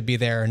they should be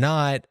there or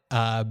not.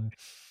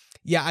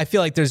 Yeah, I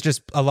feel like there's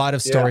just a lot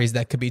of stories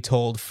that could be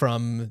told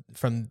from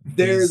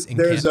these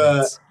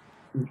encampments.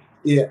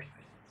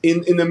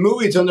 In the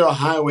movie, it's under a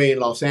highway in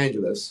Los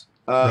Angeles.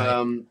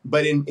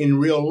 But in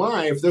real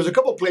life, there's a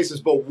couple places,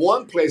 but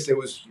one place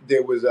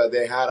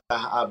they had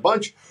a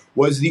bunch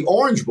was the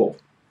Orange Bowl,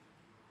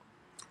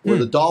 where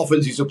the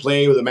Dolphins used to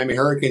play, or the Miami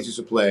Hurricanes used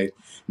to play.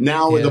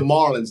 Now with the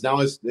Marlins,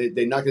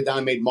 they knocked it down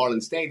and made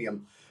Marlins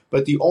Stadium.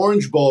 But the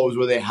Orange Bowl was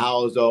where they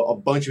housed a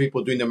bunch of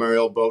people doing the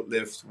Mariel boat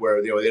lift,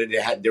 where they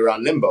were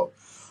on limbo.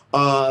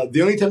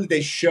 The only time that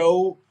they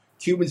show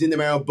Cubans in the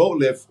Mariel boat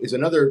lift is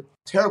another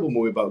terrible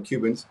movie about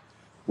Cubans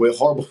with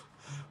horrible,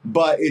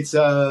 but it's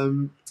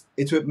with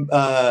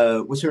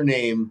what's her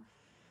name?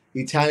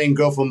 The Italian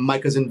girl from My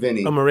Cousin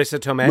Vinny. Oh, Marissa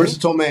Tomei. Marissa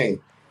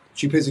Tomei.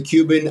 She plays a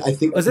Cuban. I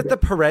think. Was it the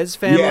Perez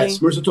family? Yes,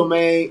 Marissa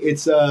Tomei.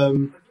 It's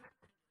the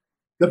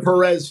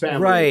Perez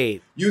family.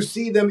 Right. You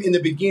see them in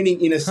the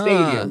beginning in a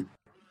stadium.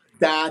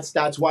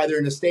 That's why they're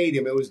in a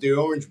stadium. It was the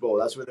Orange Bowl.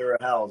 That's where they were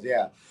held.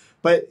 Yeah,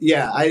 but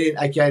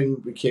I can't.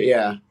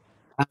 Yeah.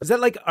 Is that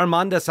like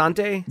Armand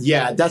Assante?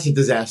 Yeah, that's a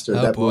disaster.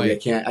 That movie.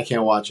 I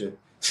can't watch it.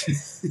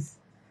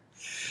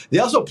 They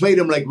also played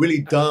him like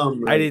really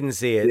dumb. I didn't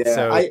see it,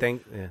 so I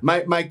think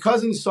my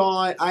cousin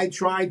saw it. I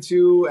tried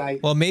to.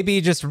 Well,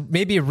 maybe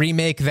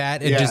remake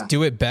that and just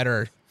do it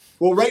better.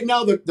 Well, right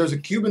now there's a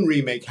Cuban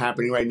remake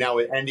happening right now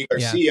with Andy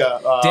Garcia,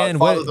 Dan,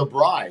 Father the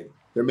Bride.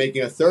 They're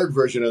making a third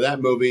version of that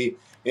movie,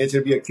 and it's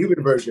going to be a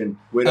Cuban version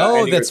with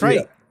Andy that's Garcia.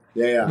 right.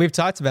 Yeah. We've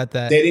talked about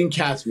that. They didn't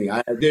cast me.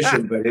 I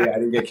auditioned, but I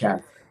didn't get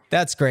cast.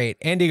 That's great.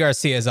 Andy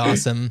Garcia is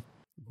awesome.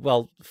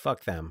 Well,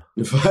 fuck them.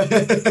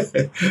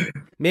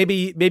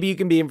 Maybe you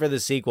can be in for the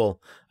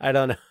sequel. I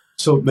don't know.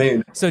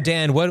 So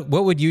Dan, what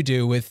would you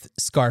do with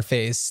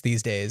Scarface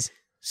these days?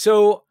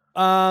 So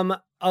a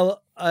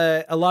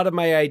lot of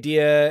my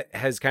idea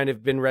has kind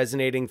of been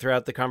resonating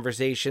throughout the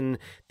conversation.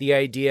 The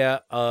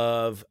idea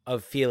of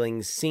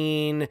feeling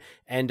seen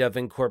and of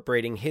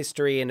incorporating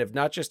history and of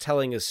not just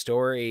telling a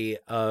story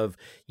of,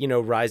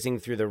 rising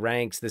through the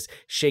ranks, this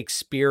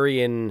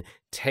Shakespearean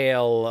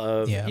tale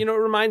of, it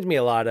reminds me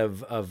a lot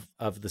of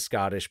the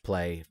Scottish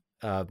play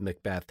of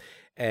Macbeth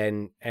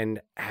and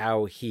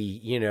how he,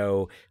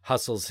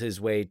 hustles his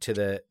way to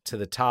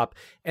the top.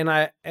 And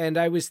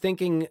I was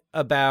thinking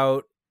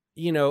about,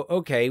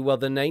 okay, well,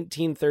 the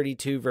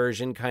 1932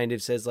 version kind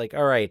of says like,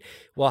 all right,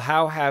 well,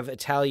 how have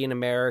Italian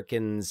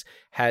Americans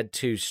had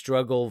to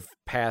struggle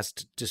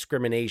past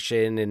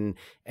discrimination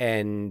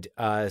and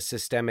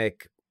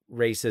systemic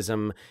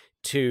racism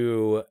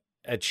to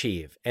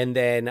achieve? And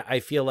then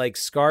I feel like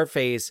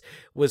Scarface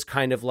was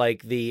kind of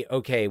like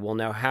okay, well,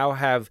 now how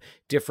have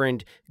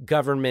different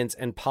governments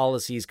and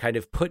policies kind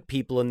of put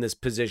people in this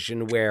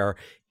position where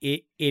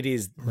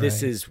there's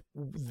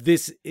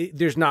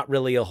not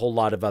really a whole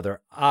lot of other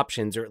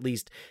options, or at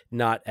least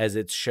not as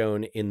it's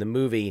shown in the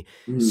movie.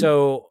 Mm-hmm.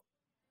 So,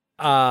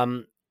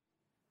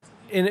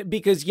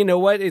 because you know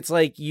what, it's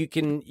like you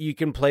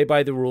can play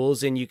by the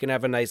rules and you can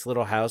have a nice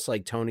little house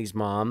like Tony's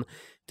mom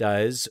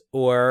does,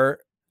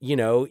 or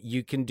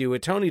you can do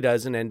what Tony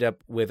does and end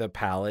up with a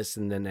palace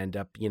and then end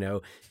up,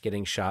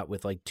 getting shot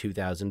with like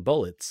 2,000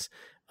 bullets.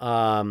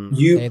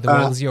 The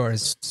world is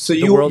yours. So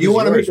you want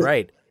to make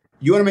right.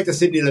 You want to make the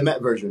Sidney Lumet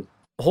version?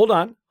 Hold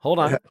on.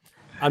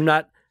 I'm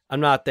not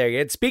there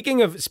yet. Speaking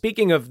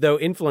of though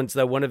influence,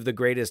 though, one of the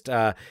greatest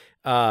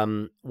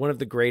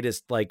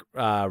like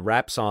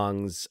rap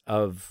songs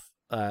of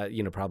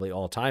probably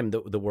all time,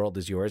 the world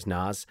is yours,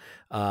 Nas.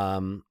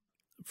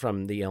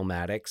 From the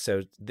Illmatic.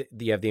 So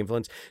you have the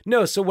influence.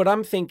 No, so what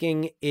I'm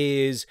thinking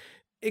is,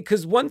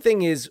 because one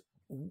thing is,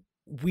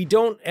 we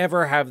don't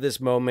ever have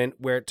this moment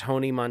where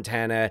Tony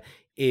Montana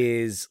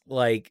is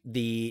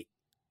he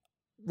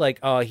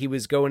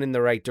was going in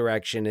the right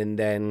direction and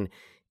then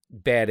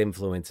bad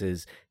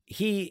influences.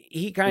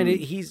 He kind of,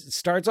 he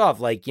starts off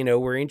like,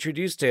 we're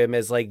introduced to him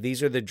as like,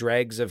 these are the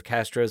dregs of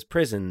Castro's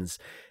prisons.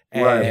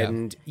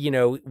 And,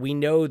 we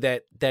know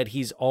that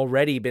he's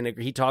already been,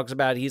 he talks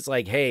about, he's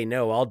like, hey,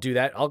 no, I'll do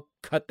that. I'll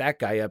cut that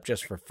guy up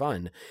just for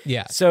fun.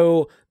 Yeah.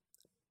 So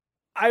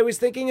I was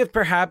thinking of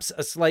perhaps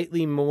a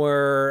slightly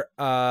more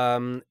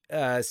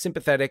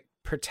sympathetic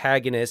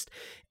protagonist.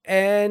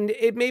 And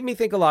it made me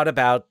think a lot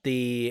about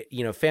the,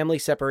 family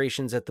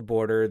separations at the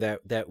border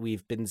that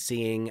we've been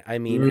seeing. I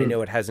mean, I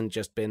know it hasn't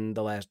just been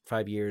the last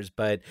 5 years,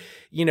 but,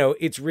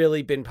 it's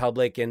really been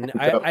public. And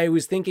I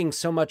was thinking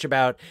so much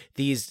about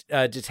these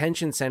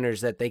detention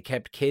centers that they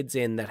kept kids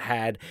in that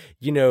had,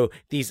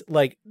 these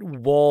like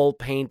wall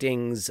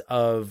paintings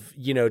of,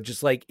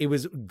 just like it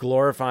was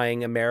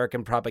glorifying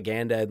American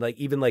propaganda. And like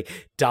even like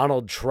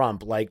Donald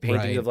Trump, like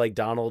paintings of like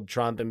Donald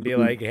Trump and be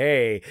like,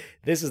 hey,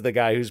 this is the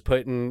guy who's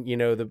putting,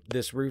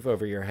 this roof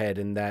over your head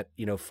and that,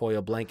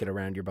 foil blanket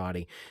around your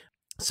body.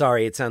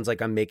 Sorry, it sounds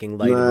like I'm making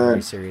light of a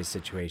very serious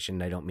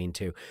situation. I don't mean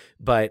to,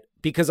 but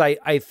because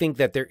I think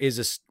that there is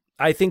a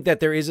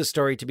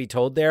story to be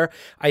told there.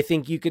 I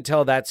think you could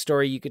tell that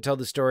story. You could tell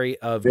the story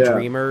of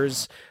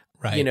Dreamers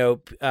Right. You know,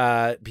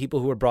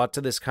 people who were brought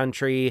to this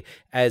country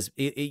as,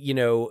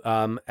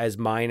 as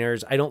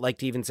minors. I don't like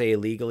to even say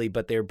illegally,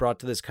 but they were brought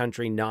to this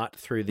country not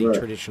through the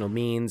traditional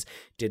means,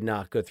 did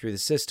not go through the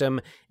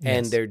system.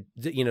 And they're,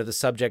 the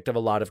subject of a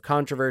lot of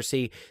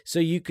controversy. So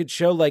you could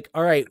show like,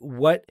 all right,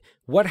 what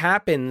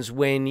happens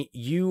when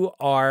you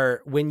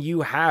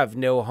have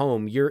no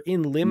home? You're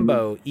in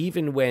limbo,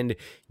 even when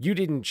you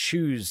didn't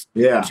choose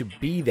to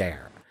be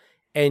there.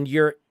 And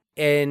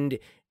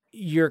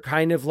you're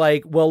kind of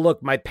like, well,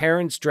 look, my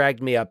parents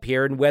dragged me up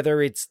here, and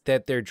whether it's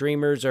that they're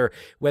dreamers or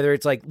whether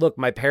it's like, look,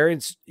 my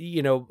parents,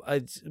 we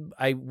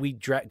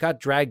got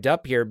dragged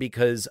up here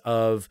because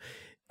of,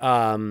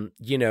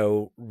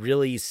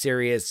 really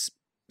serious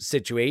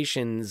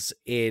situations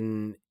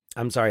in,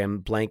 I'm sorry,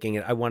 I'm blanking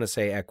it. I want to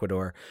say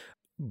Ecuador,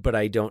 but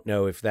I don't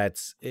know if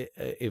that's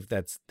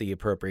the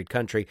appropriate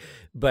country.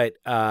 But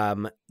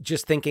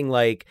just thinking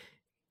like,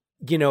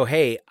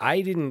 hey,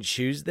 I didn't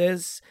choose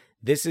this.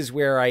 This is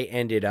where I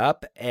ended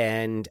up,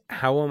 and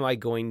how am I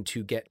going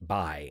to get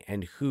by?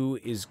 And who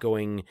is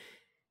going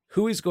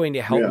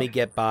to help me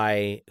get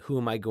by? Who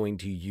am I going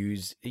to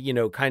use?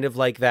 Kind of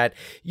like that,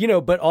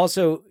 but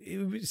also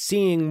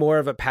seeing more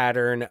of a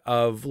pattern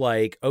of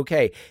like,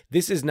 okay,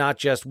 this is not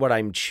just what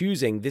I'm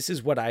choosing. This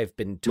is what I've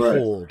been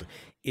told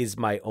is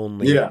my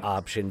only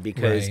option,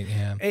 because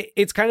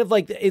it's kind of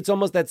like, it's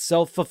almost that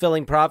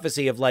self-fulfilling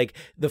prophecy of like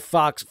the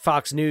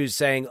Fox News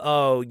saying,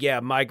 oh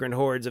yeah, migrant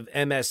hordes of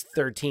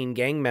MS-13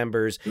 gang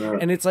members.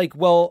 And it's like,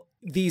 well,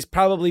 these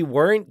probably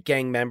weren't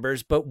gang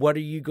members, but what are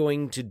you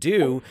going to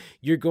do?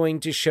 You're going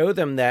to show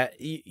them that,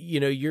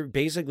 you're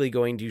basically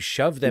going to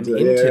shove them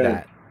into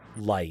that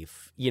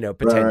life,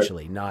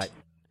 potentially,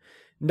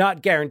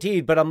 not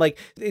guaranteed, but I'm like,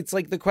 it's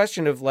like the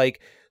question of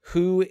like,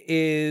 who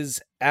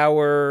is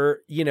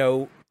our,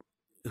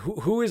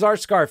 who is our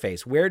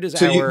Scarface? Where does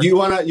our you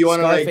wanna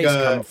Scarface like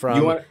come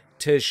from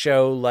to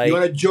show like, you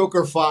want to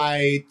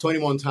Jokerify Tony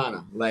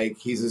Montana? Like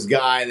he's this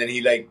guy, and then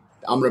he like,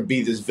 I'm gonna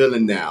be this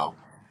villain now.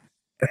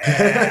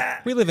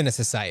 We live in a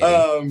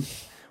society.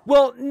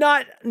 Well,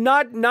 not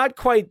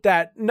quite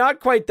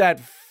that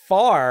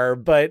far,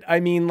 but I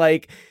mean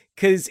like,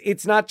 because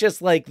it's not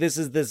just like this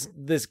is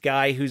this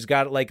guy who's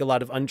got like a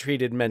lot of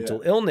untreated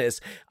mental illness.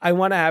 I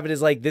want to have it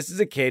as like, this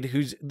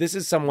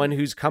is someone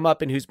who's come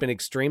up and who's been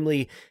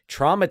extremely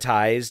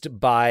traumatized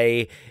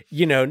by,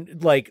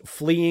 like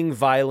fleeing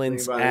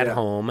violence at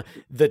home,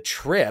 the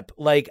trip.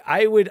 Like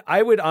I would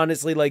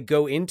honestly like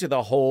go into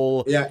the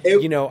whole,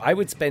 I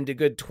would spend a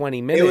good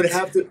 20 minutes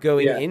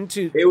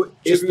into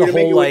just the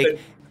whole like.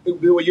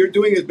 What you're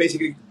doing is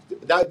basically,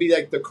 that would be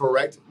like the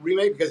correct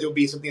remake, because it would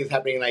be something that's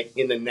happening like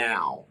in the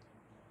now.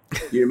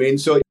 You know what I mean?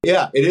 So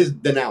yeah, it is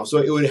the now. So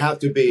it would have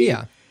to be.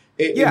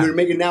 If we were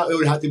making it now, it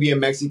would have to be a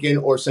Mexican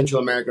or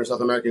Central American or South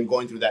American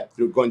going through that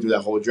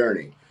whole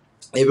journey.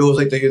 If it was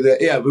like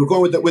we're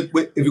going with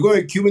if you're going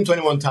with Cuban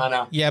Tony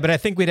Montana. Yeah, but I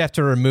think we'd have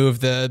to remove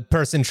the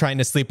person trying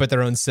to sleep with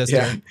their own sister.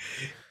 Yeah.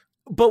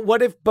 But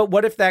what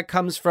if that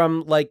comes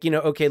from like,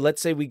 okay,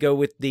 let's say we go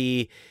with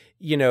the,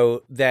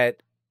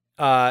 that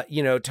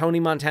Tony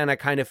Montana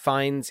kind of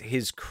finds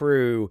his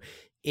crew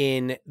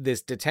in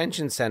this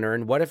detention center,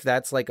 and what if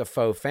that's like a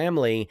faux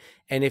family,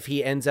 and if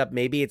he ends up,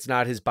 maybe it's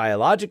not his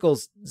biological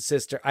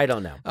sister, I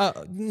don't know.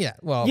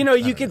 Well,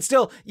 you can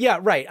still,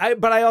 right.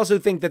 But I also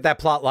think that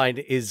plot line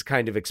is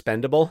kind of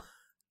expendable.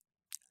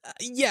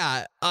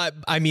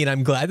 I mean,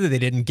 I'm glad that they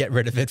didn't get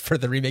rid of it for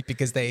the remake,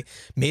 because they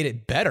made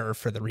it better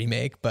for the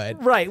remake.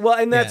 But right, well,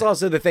 and that's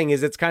also the thing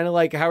is, it's kind of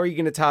like, how are you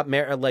going to top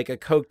like a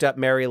coked up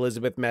Mary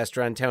Elizabeth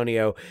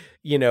Mastrantonio,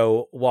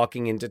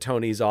 walking into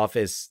Tony's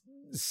office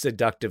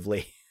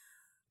seductively.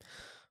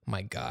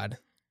 My God.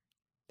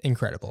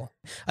 Incredible.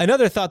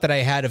 Another thought that I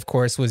had, of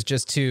course, was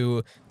just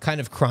to kind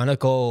of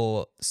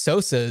chronicle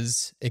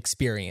Sosa's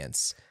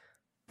experience.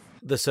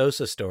 The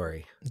Sosa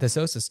story.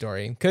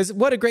 Because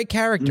what a great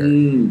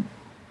character.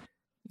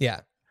 Yeah.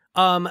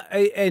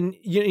 And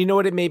you know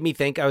what it made me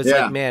think? I was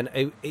like,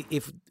 man,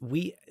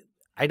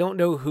 I don't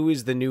know who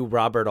is the new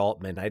Robert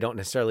Altman. I don't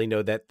necessarily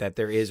know that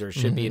there is or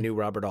should be a new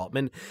Robert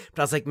Altman.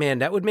 But I was like, man,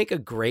 that would make a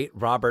great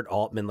Robert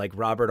Altman, like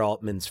Robert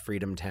Altman's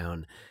Freedom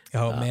Town.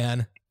 Oh,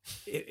 man.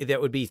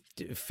 That would be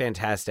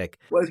fantastic.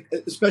 Well,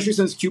 especially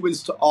since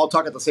Cubans all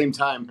talk at the same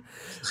time.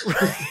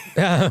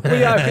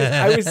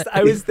 I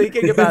was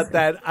thinking about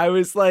that. I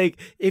was like,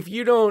 if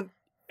you don't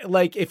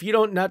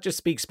not just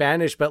speak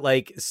Spanish, but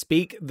like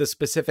speak the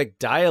specific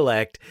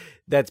dialect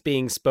that's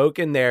being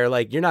spoken there,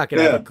 like you're not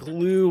going to have a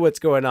clue what's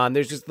going on.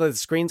 There's just, the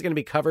screen's going to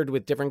be covered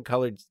with different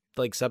colored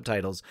like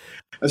subtitles.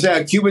 I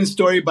say a Cuban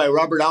story by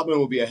Robert Altman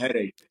will be a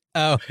headache.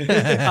 Oh.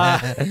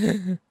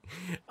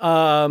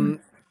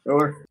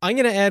 I'm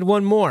going to add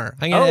one more.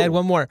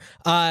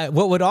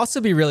 What would also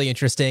be really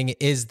interesting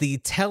is the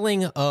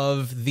telling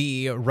of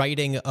the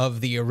writing of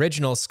the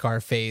original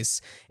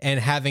Scarface and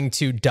having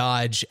to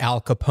dodge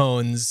Al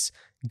Capone's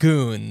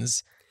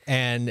goons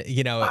and,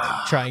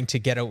 trying to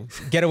get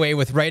away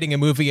with writing a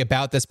movie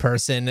about this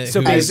person.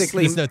 So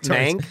basically,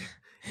 Mank?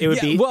 It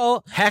would be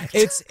hecked.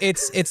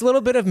 It's a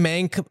little bit of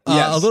Mank,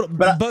 Yes, a little,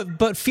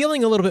 but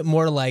feeling a little bit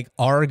more like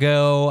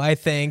Argo. I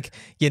think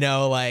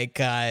like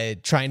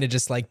trying to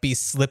just like be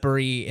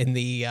slippery in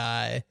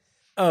the.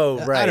 Right.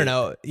 I don't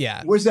know.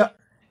 Yeah. Where's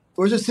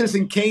the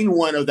Citizen Kane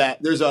one of that?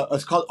 There's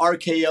it's called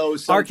RKO.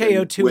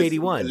 RKO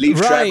 281.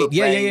 Right.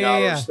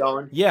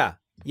 Yeah.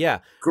 Yeah.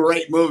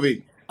 Great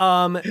movie.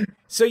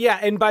 So yeah,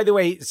 and by the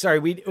way, sorry,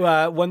 we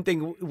one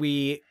thing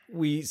we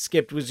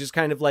skipped was just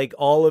kind of like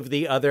all of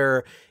the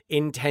other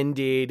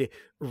intended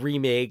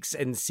remakes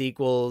and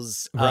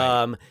sequels.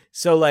 Right.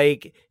 So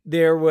like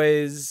there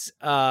was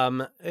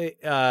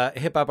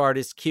hip hop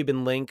artist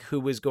Cuban Link who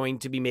was going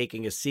to be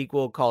making a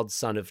sequel called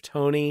Son of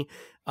Tony.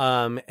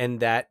 And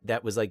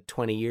that was like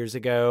 20 years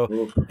ago.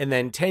 Oof. And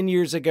then 10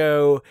 years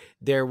ago,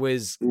 there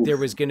was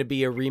going to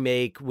be a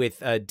remake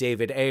with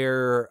David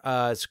Ayer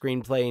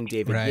screenplay and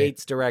David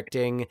Yates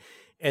directing.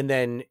 And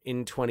then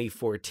in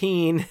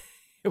 2014,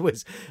 it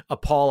was a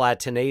Paul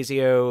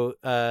Atanasio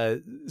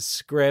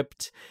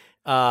script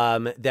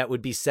that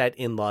would be set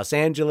in Los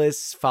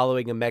Angeles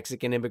following a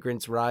Mexican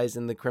immigrant's rise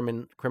in the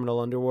criminal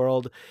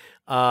underworld.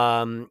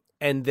 And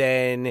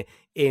then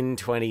in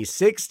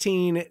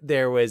 2016,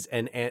 it was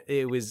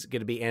going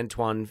to be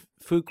Antoine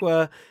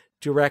Fuqua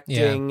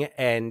directing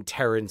and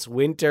Terrence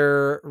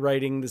Winter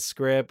writing the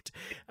script,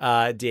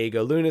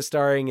 Diego Luna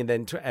starring. And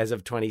then as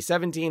of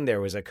 2017,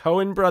 there was a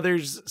Coen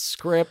Brothers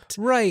script.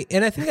 Right.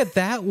 And I think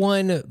that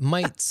one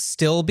might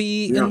still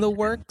be in the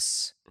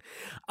works.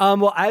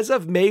 Well, as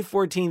of May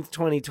 14th,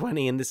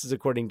 2020, and this is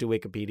according to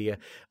Wikipedia,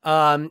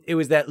 it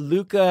was that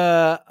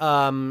Luca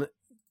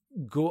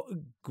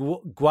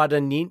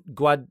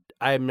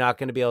I'm not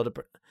going to be able to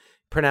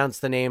pronounce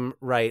the name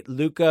right.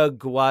 Luca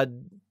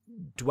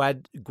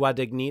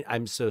Guadagnino.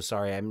 I'm so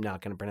sorry. I'm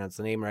not going to pronounce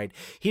the name right.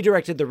 He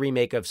directed the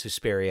remake of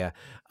Suspiria.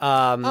 He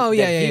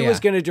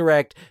was going to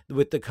direct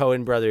with the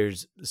Coen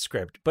Brothers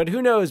script. But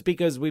who knows?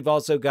 Because we've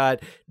also got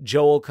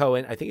Joel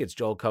Coen. I think it's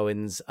Joel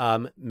Coen's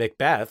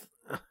Macbeth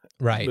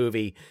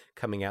movie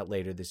coming out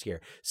later this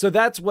year. So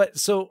that's what.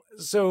 So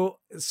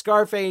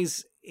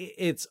Scarface.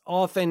 It's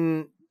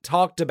often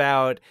talked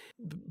about,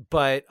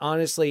 but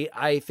honestly,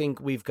 I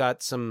think we've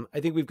got some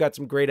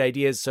great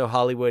ideas. So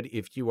Hollywood,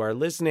 if you are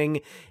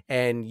listening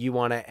and you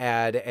want to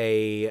add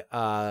a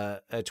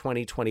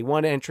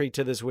 2021 entry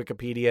to this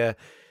Wikipedia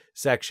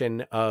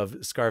section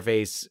of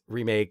Scarface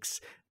remakes,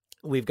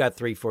 we've got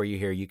 3 for you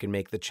here. You can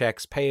make the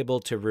checks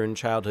payable to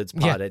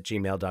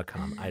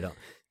ruinchildhoodspod@gmail.com.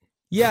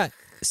 Yeah.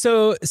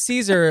 So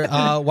Cesar,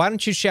 why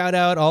don't you shout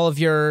out all of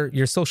your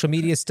social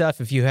media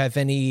stuff if you have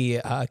any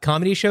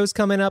comedy shows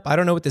coming up? I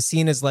don't know what the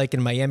scene is like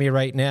in Miami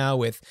right now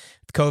with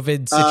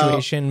COVID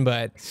situation,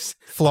 but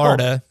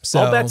Florida.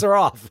 So all bets are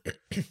off.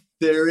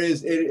 There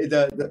is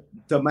the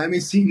Miami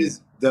scene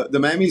is the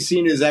Miami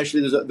scene is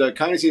actually the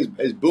comedy scene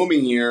is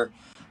booming here.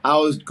 I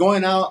was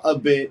going out a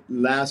bit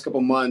last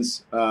couple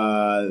months.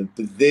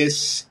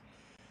 This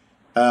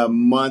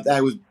month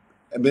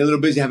I've been a little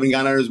busy, haven't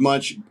gone out as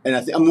much, and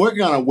I'm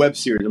working on a web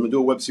series. I'm gonna do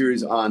a web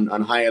series on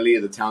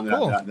Hialeah, the town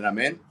that I'm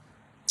in.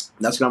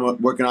 That's what I'm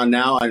working on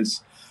now. And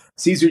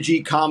Cesar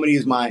G Comedy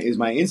is my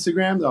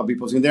Instagram. I'll be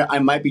posting there.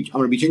 I'm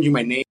gonna be changing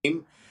my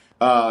name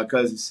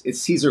because it's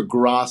Cesar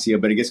Gracia,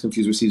 but it gets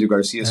confused with Cesar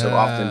Garcia so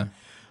often.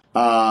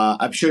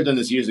 I'm sure I've done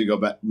this years ago,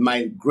 but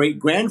my great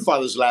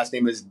grandfather's last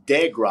name is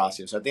De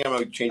Gracia, so I think I'm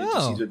gonna change it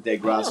to Cesar De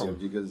Gracia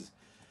because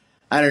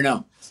I don't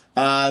know.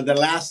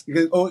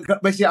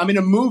 Basically, I'm in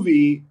a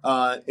movie,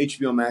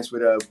 HBO Max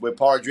with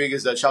Paul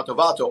Rodriguez,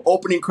 Chatovato.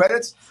 Opening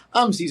credits,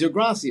 I'm Cesar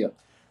Gracia.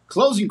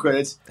 Closing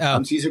credits,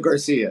 I'm Cesar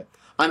Garcia.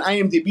 On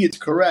IMDb, it's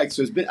correct.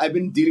 So I've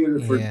been dealing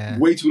with it for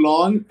way too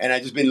long, and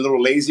I've just been a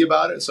little lazy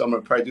about it. So I'm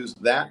gonna probably do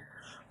that.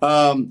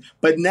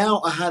 But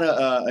now I had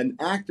an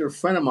actor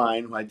friend of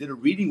mine who I did a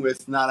reading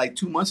with not like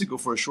 2 months ago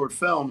for a short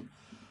film.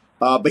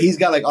 But he's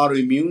got like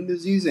autoimmune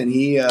disease, and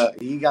he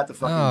got the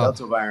fucking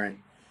Delta variant.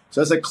 So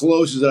that's the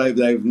closest that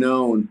I've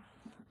known.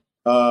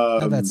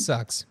 That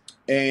sucks.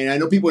 And I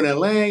know people in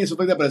LA and stuff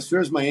like that, but as far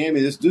as Miami,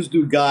 this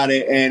dude got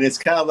it. And it's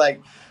kind of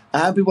like, I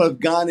have people have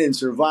gone and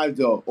survived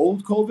the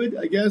old COVID,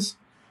 I guess.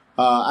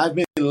 I've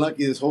been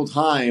lucky this whole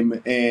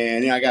time.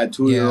 And I got a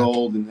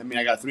 2-year-old, and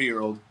I got a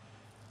 3-year-old.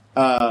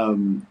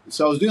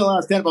 So I was doing a lot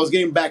of stand-up. I was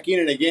getting back in,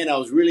 and again, I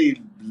was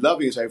really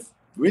loving it. So I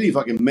really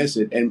fucking miss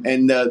it.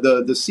 And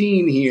the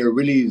scene here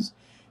really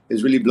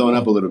is really blowing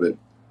up a little bit.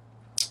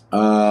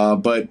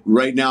 But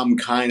right now I'm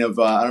kind of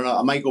I don't know.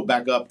 I might go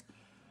back up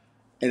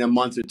in a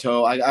month or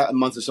so. I got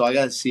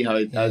to see how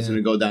it's going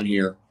to go down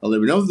here a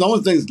little bit. No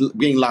one thing's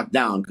being locked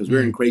down because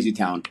we're in Crazy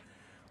Town.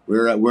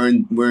 We're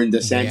in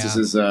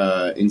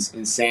DeSantis's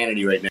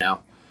insanity right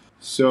now.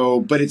 So,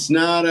 but it's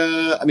not.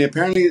 I mean,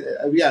 apparently,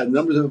 the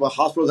numbers of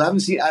hospitals. I haven't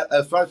seen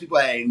as far as people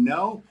I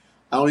know.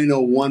 I only know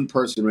one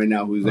person right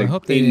now who's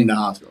in the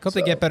hospital. Hope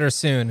they get better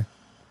soon.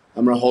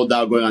 I'm gonna hold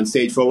out going on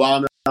stage for a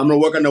while. I'm gonna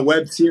work on the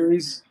web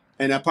series.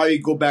 And I'll probably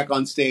go back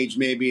on stage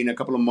maybe in a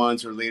couple of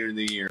months or later in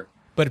the year.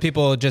 But if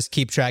people just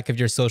keep track of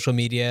your social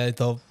media,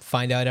 they'll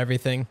find out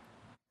everything.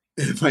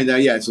 Find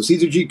out, yeah. So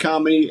Cesar G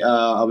Comedy,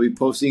 I'll be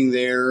posting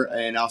there,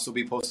 and also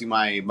be posting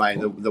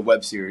the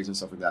web series and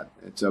stuff like that.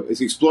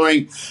 It's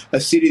exploring a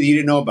city that you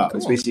didn't know about. Cool.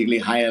 It's basically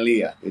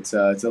Hialeah. It's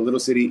a little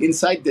city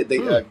inside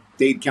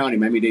Dade County,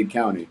 Miami-Dade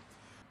County,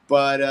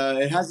 but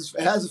it has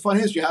a fun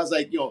history. It has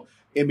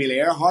Emil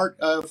Earhart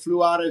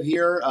flew out of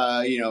here.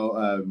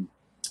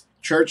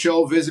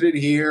 Churchill visited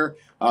here.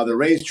 The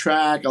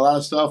racetrack, a lot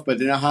of stuff, but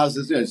then it has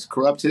this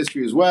corrupt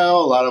history as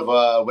well. A lot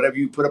of whatever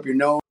you put up your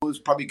nose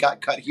probably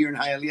got cut here in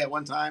Hialeah at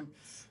one time.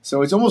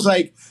 So it's almost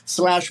like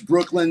 /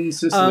 Brooklyn,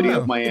 Sicily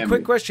of Miami.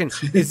 Quick question: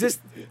 Is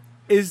this?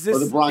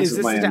 the Bronx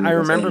of Miami, I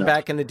remember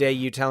back in the day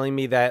you telling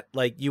me that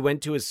you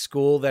went to a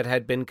school that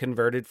had been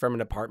converted from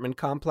an apartment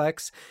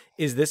complex.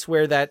 Is this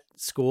where that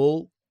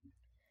school?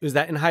 Was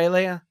that in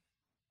Hialeah?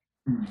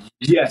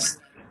 Yes.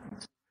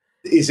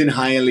 It's in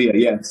Hialeah.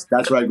 Yes,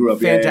 that's where I grew up.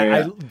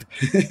 Fantastic.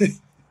 Yeah.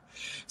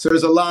 So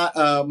there's a lot.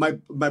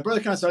 My brother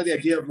kind of started the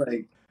idea of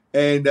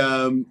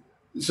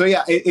so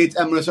yeah. I'm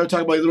going to start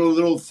talking about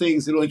little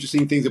things, little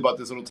interesting things about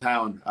this little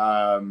town.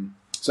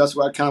 So that's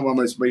what I'm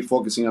going to be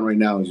focusing on right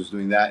now, is just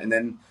doing that, and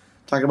then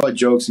talking about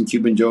jokes and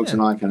Cuban jokes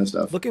and all that kind of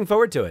stuff. Looking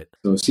forward to it.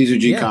 So Cesar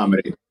G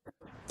Comedy.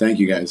 Thank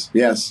you, guys.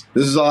 Yes,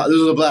 this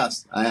was a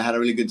blast. I had a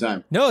really good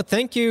time. No,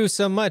 thank you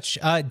so much,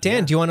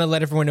 Dan. Do you want to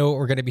let everyone know what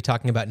we're going to be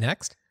talking about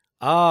next?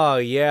 Oh,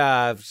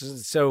 yeah.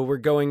 So we're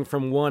going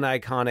from one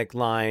iconic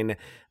line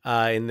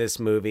in this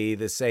movie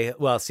to say,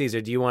 well,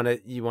 Cesar, do you want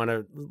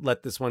to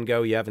let this one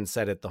go? You haven't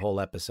said it the whole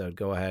episode.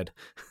 Go ahead.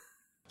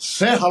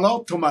 Say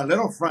hello to my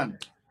little friend.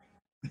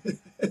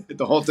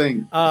 The whole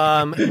thing.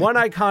 One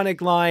iconic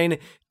line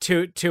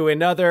to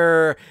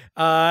another.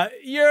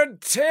 You're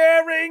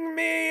tearing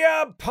me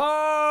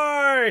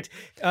apart.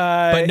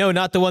 But no,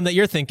 not the one that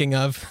you're thinking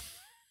of.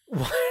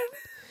 What?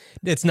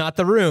 It's not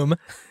The Room.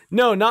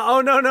 No,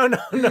 not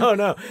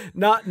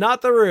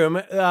The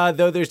Room.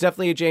 Though there's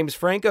definitely a James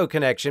Franco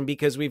connection,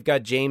 because we've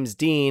got James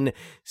Dean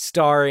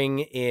starring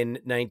in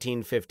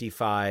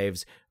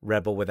 1955's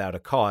Rebel Without a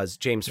Cause.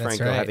 James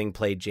Franco having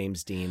played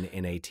James Dean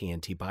in a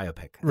TNT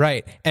biopic.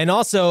 Right, and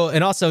also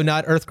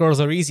not Earth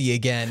Girls Are Easy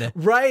again.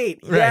 Right.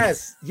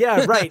 Yes.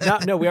 Yeah. Right.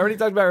 No, we already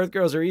talked about Earth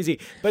Girls Are Easy,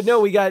 but no,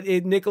 we got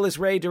Nicholas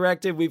Ray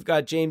directed. We've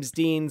got James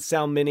Dean,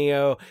 Sal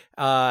Mineo,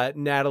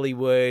 Natalie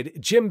Wood,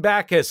 Jim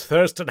Backus,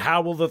 Thurston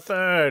Howell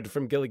III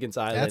from Gilligan's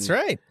Island. That's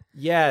right.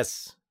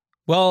 Yes.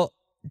 Well,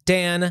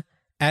 Dan,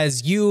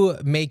 as you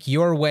make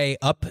your way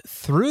up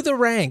through the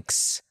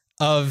ranks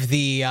of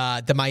the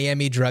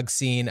Miami drug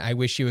scene, I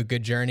wish you a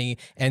good journey.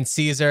 And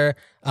Cesar,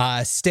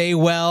 stay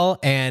well,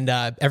 and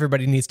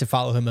everybody needs to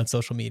follow him on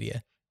social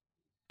media.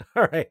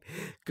 All right.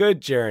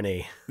 Good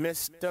journey.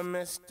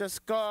 Mr.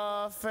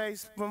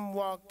 Scarface from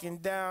walking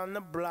down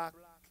the block.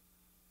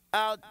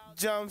 Out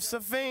jumps a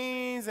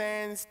fiend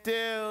and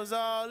steals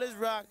all his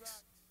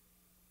rocks.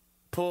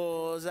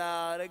 Pulls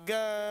out a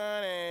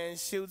gun and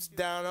shoots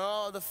down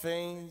all the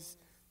fiends.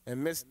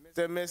 And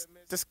Mr.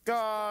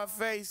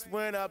 Scarface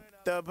went up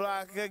the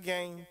block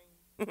again.